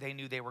 and where they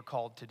knew they were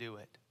called to do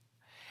it.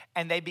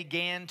 And they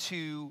began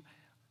to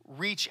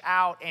reach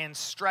out and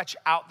stretch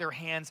out their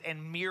hands,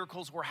 and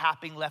miracles were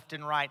happening left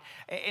and right.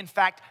 In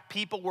fact,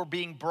 people were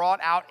being brought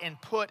out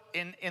and put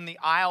in the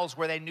aisles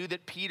where they knew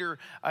that Peter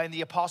and the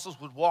apostles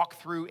would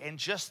walk through, and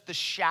just the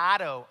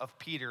shadow of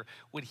Peter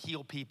would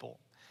heal people.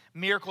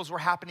 Miracles were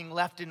happening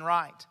left and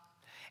right.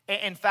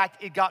 In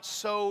fact, it got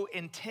so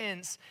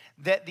intense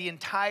that the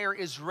entire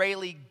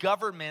Israeli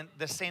government,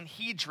 the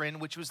Sanhedrin,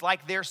 which was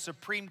like their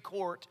Supreme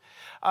Court,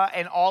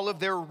 and all of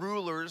their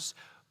rulers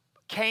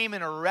came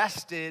and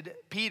arrested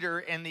Peter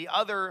and the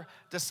other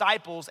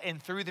disciples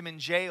and threw them in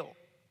jail.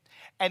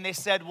 And they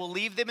said, we'll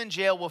leave them in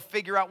jail, we'll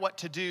figure out what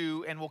to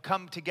do, and we'll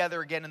come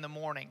together again in the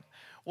morning.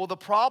 Well, the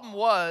problem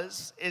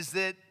is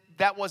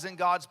that wasn't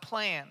God's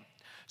plan.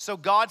 So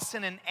God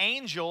sent an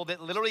angel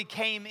that literally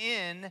came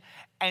in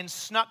and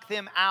snuck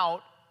them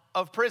out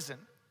of prison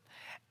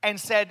and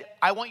said,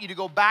 I want you to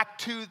go back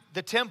to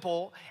the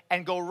temple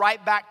and go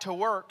right back to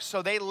work.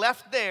 So they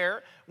left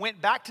there,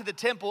 went back to the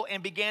temple,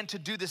 and began to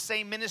do the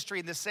same ministry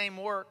and the same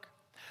work.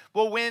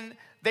 Well, when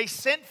they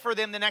sent for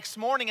them the next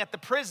morning at the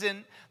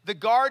prison, the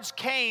guards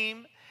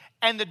came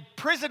and the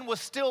prison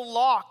was still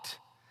locked.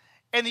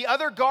 And the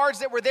other guards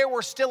that were there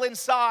were still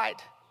inside.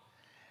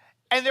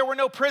 And there were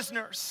no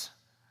prisoners.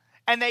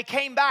 And they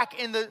came back,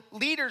 and the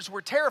leaders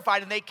were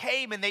terrified, and they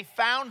came and they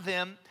found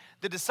them,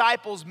 the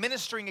disciples,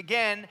 ministering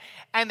again,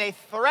 and they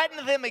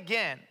threatened them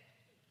again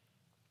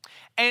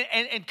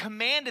and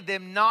commanded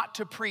them not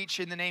to preach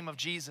in the name of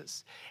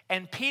Jesus.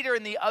 And Peter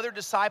and the other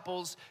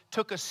disciples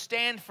took a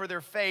stand for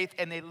their faith,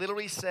 and they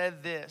literally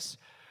said this: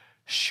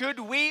 should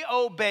we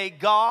obey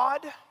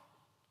God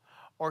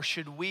or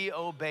should we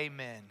obey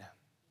men? I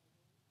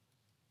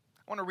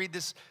want to read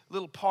this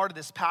little part of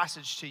this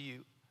passage to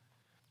you.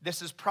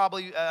 This is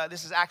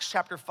Acts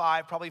chapter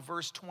 5, probably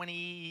verse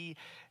 29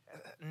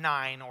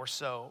 or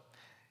so.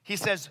 He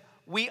says,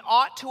 we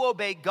ought to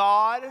obey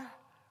God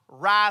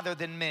rather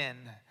than men.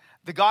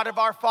 The God of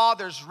our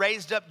fathers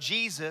raised up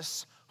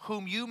Jesus,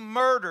 whom you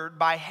murdered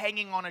by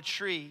hanging on a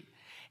tree.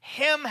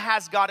 Him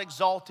has God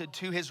exalted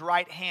to his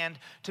right hand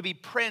to be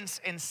Prince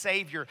and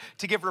Savior,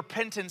 to give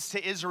repentance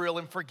to Israel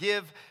and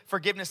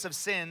forgiveness of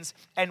sins.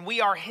 And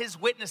we are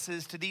his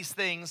witnesses to these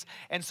things,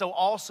 and so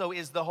also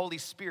is the Holy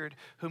Spirit,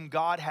 whom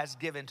God has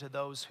given to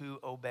those who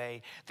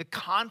obey. The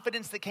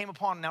confidence that came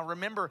upon. Now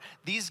remember,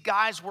 these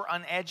guys were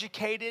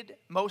uneducated,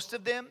 most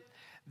of them.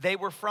 They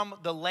were from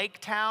the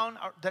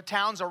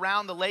towns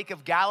around the Lake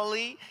of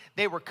Galilee.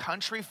 They were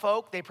country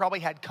folk. They probably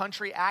had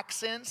country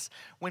accents.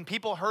 When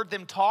people heard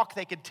them talk,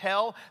 they could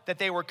tell that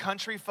they were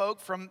country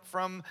folk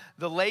from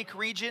the lake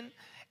region.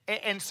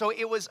 And so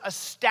it was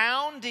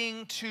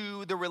astounding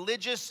to the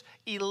religious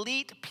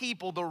elite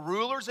people, the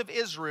rulers of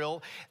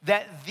Israel,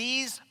 that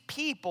these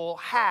people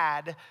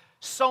had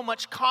so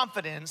much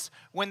confidence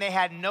when they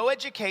had no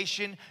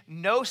education,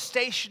 no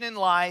station in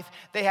life.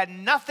 They had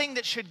nothing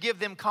that should give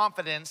them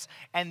confidence.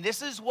 And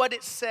this is what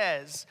it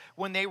says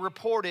when they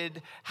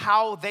reported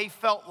how they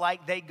felt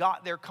like they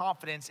got their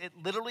confidence. It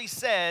literally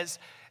says,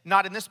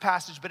 not in this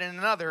passage, but in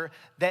another,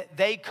 that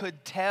they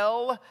could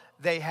tell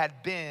they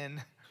had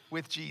been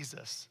with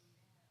Jesus.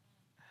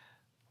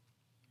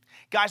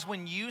 Guys,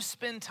 when you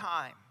spend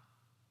time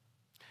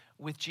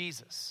with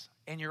Jesus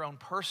in your own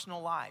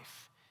personal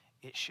life,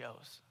 it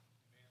shows.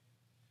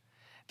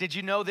 Did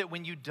you know that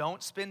when you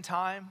don't spend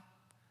time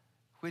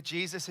with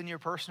Jesus in your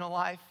personal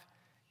life,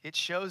 it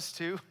shows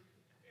too?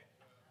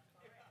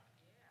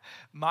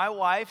 My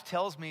wife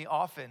tells me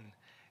often,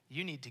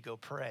 you need to go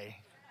pray.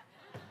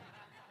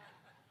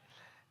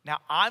 Now,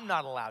 I'm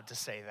not allowed to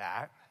say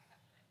that,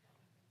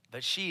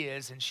 but she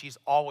is, and she's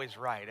always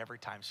right every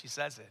time she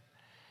says it.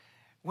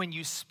 When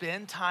you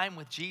spend time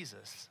with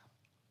Jesus,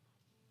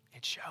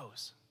 it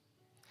shows.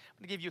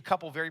 I'm going to give you a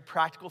couple very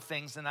practical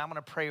things, and I'm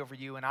going to pray over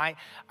you. And I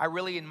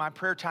really, in my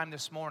prayer time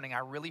this morning, I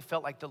really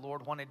felt like the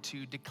Lord wanted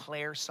to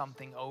declare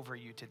something over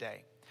you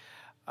today.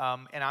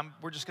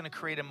 We're just going to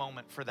create a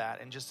moment for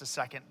that in just a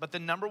second. But the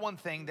number one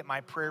thing that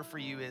my prayer for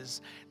you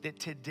is that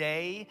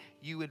today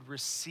you would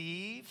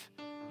receive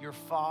your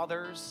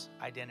Father's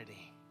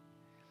identity.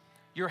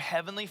 Your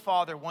Heavenly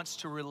Father wants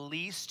to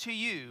release to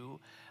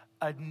you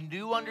a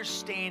new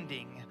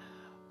understanding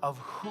of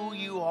who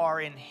you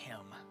are in Him.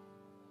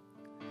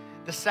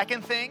 The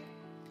second thing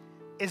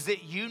is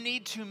that you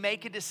need to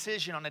make a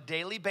decision on a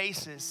daily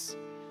basis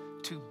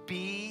to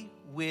be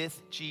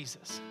with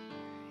Jesus.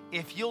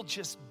 If you'll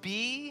just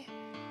be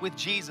with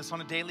Jesus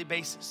on a daily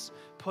basis,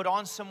 put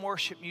on some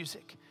worship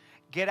music,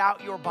 get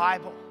out your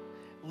Bible,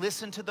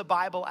 listen to the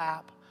Bible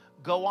app,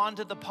 go on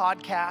to the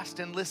podcast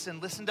and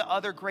listen to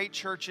other great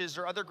churches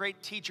or other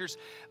great teachers,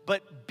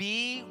 but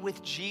be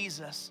with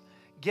Jesus.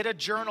 Get a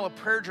journal, a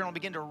prayer journal,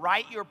 begin to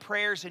write your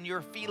prayers and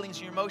your feelings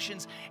and your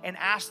emotions and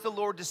ask the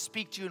Lord to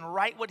speak to you and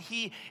write what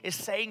He is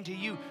saying to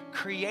you.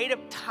 Create a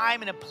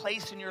time and a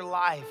place in your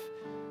life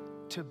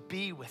to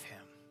be with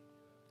Him.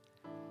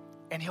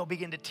 And He'll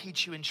begin to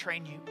teach you and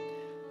train you.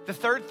 The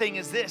third thing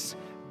is this: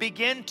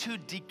 begin to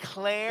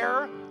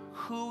declare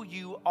who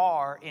you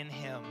are in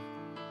Him.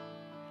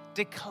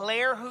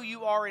 Declare who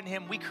you are in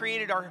Him. We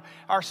created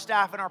our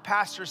staff and our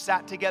pastors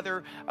sat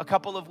together a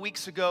couple of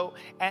weeks ago,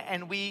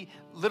 and we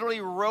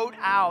literally wrote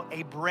out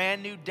a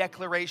brand new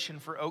declaration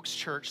for Oaks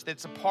Church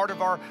that's a part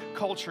of our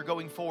culture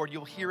going forward.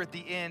 You'll hear at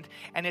the end,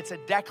 and it's a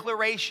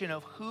declaration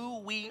of who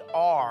we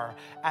are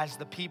as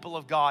the people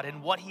of God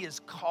and what He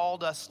has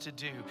called us to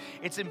do.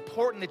 It's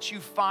important that you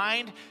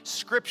find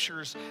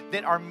scriptures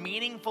that are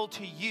meaningful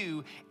to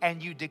you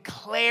and you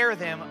declare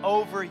them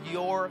over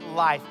your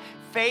life.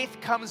 Faith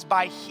comes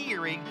by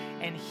hearing,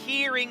 and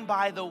hearing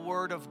by the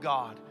word of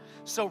God.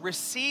 So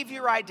receive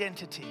your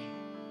identity,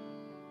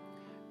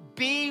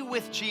 be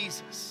with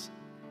Jesus,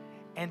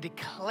 and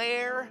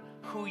declare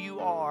who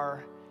you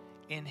are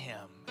in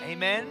Him.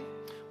 Amen?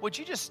 Would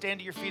you just stand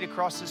to your feet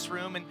across this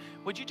room, and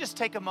would you just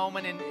take a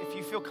moment, and if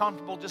you feel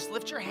comfortable, just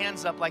lift your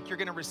hands up like you're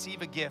going to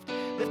receive a gift.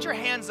 Lift your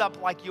hands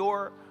up like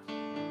you're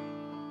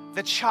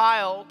the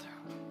child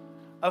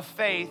of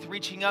faith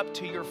reaching up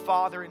to your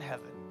Father in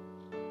heaven.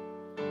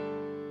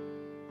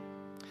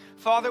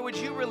 Father, would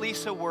you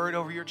release a word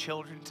over your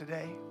children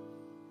today?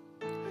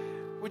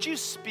 Would you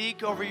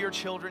speak over your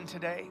children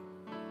today?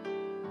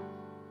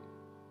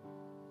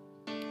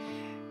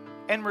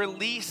 And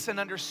release an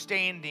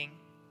understanding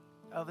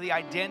of the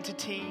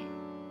identity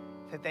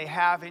that they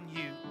have in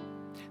you.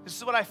 This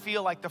is what I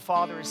feel like the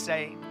Father is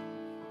saying.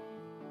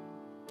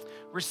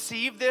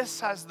 Receive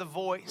this as the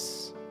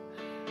voice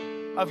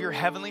of your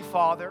Heavenly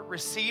Father.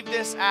 Receive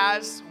this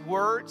as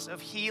words of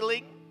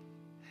healing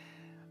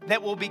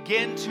that will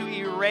begin to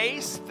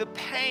erase the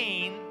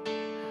pain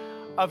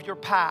of your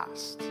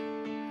past,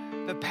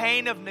 the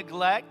pain of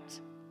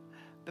neglect,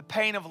 the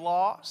pain of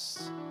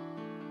loss,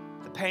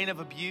 the pain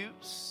of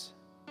abuse.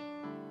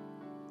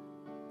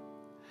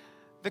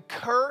 The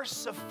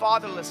curse of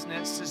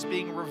fatherlessness is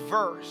being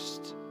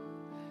reversed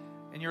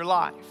in your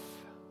life.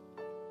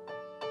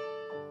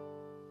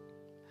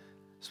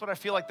 That's what I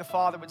feel like the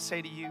Father would say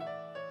to you.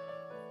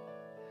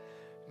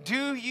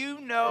 Do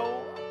you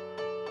know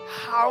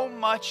how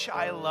much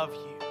I love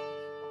you?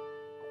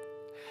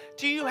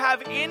 Do you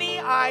have any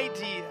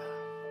idea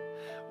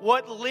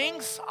what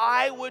lengths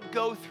I would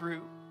go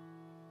through,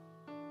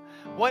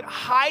 what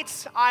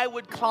heights I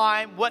would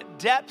climb, what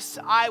depths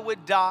I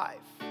would dive,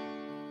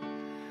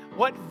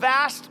 what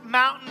vast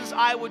mountains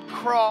I would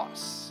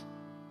cross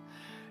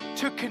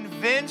to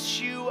convince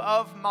you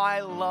of my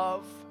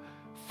love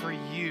for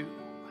you?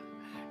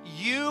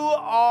 You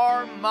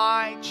are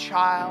my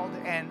child,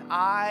 and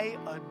I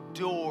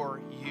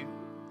adore you.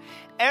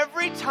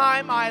 Every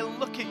time I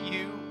look at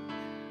you,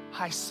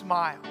 I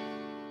smile.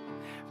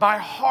 My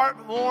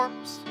heart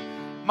warms.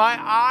 My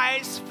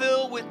eyes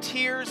fill with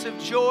tears of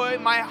joy.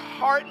 My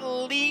heart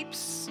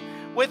leaps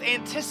with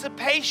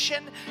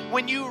anticipation.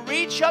 When you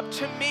reach up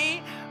to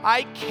me,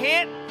 I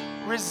can't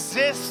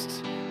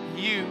resist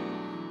you.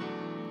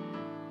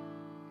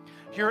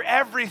 You're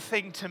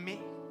everything to me.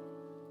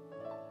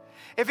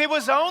 If it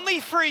was only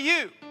for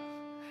you,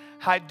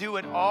 I'd do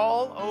it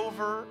all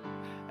over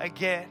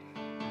again.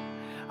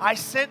 I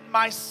sent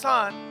my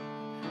Son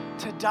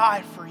to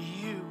die for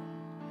you.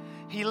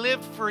 He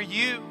lived for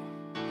you.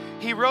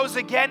 He rose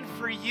again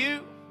for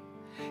you.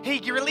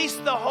 He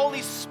released the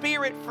Holy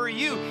Spirit for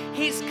you.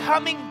 He's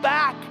coming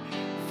back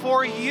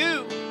for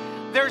you.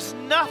 There's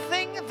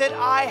nothing that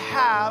I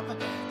have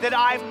that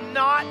I've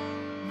not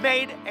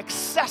made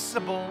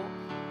accessible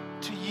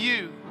to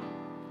you.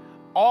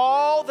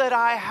 All that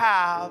I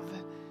have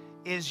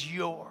is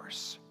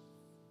yours.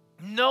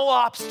 No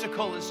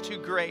obstacle is too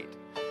great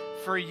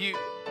for you.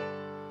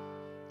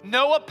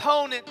 No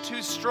opponent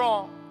too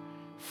strong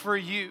for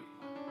you.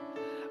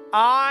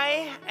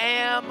 I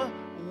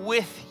am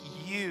with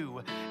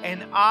you,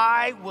 and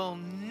I will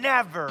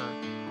never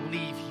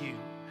leave you.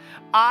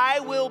 I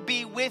will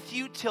be with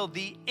you till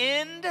the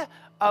end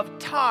of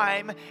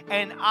time,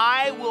 and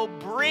I will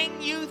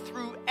bring you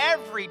through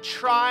every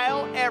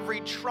trial, every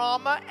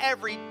trauma,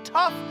 every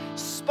tough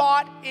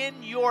spot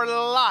in your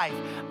life.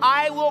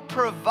 I will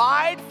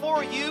provide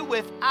for you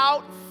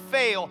without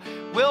fail.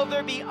 Will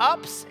there be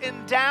ups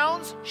and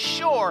downs?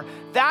 Sure,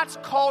 that's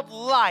called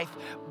life.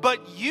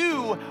 But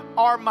you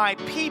are my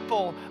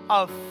people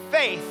of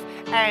faith,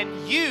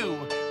 and you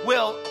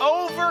will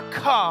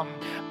overcome.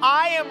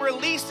 I am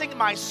releasing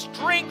my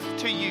strength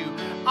to you.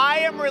 I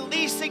am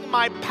releasing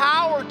my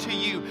power to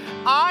you.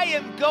 I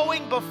am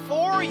going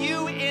before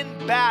you in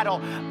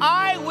battle.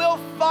 I will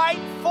fight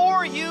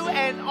for you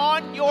and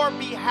on your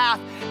behalf.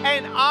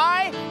 And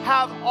I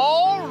have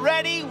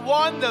already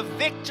won the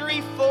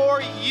victory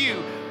for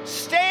you.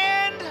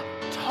 Stand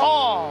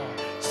tall,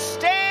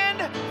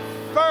 stand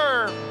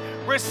firm,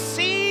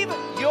 receive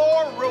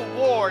your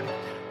reward,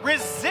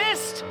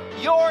 resist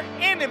your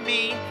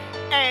enemy,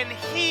 and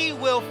he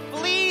will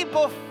flee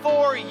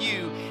before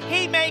you.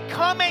 He may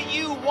come at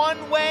you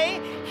one way,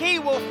 he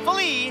will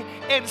flee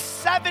in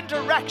 7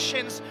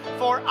 directions,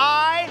 for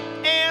I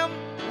am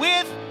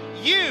with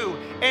you,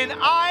 and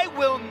I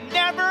will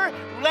never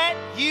let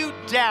you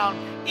down.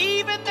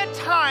 Even the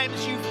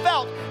times you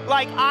felt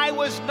like I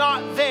was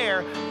not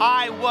there,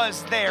 I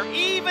was there.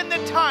 Even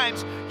the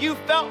times you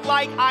felt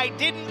like I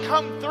didn't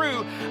come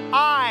through,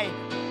 I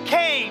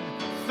came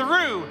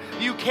through.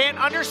 You can't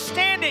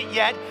understand it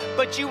yet,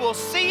 but you will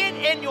see it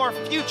in your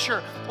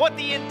future. What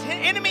the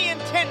enemy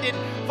intended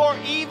for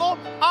evil,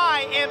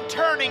 I am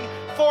turning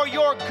for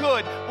your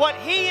good. What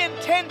he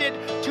intended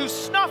to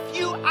snuff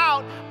you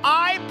out,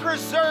 I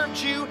preserved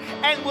you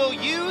and will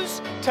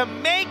use to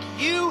make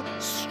you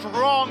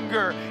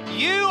stronger.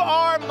 You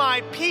are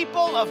my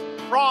people of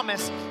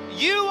promise.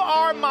 You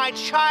are my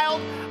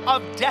child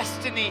of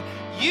destiny.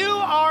 You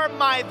are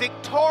my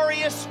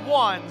victorious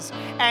ones,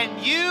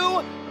 and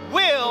you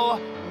will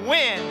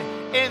win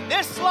in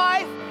this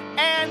life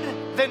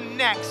and the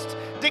next.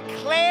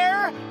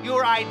 Declare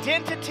your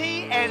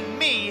identity and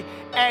me,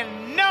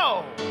 and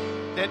know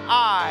that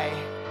I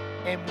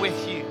am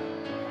with you,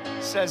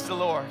 says the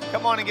Lord.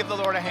 Come on and give the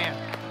Lord a hand.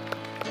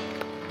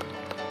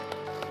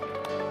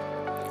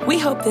 We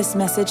hope this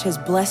message has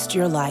blessed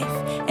your life,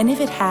 and if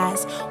it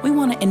has, we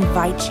want to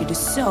invite you to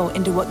sow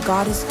into what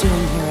God is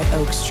doing here at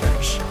Oaks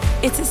Church.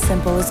 It's as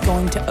simple as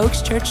going to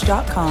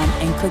oakschurch.com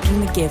and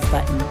clicking the Give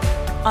button.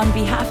 On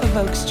behalf of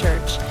Oaks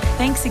Church,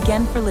 thanks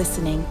again for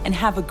listening, and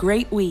have a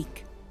great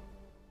week.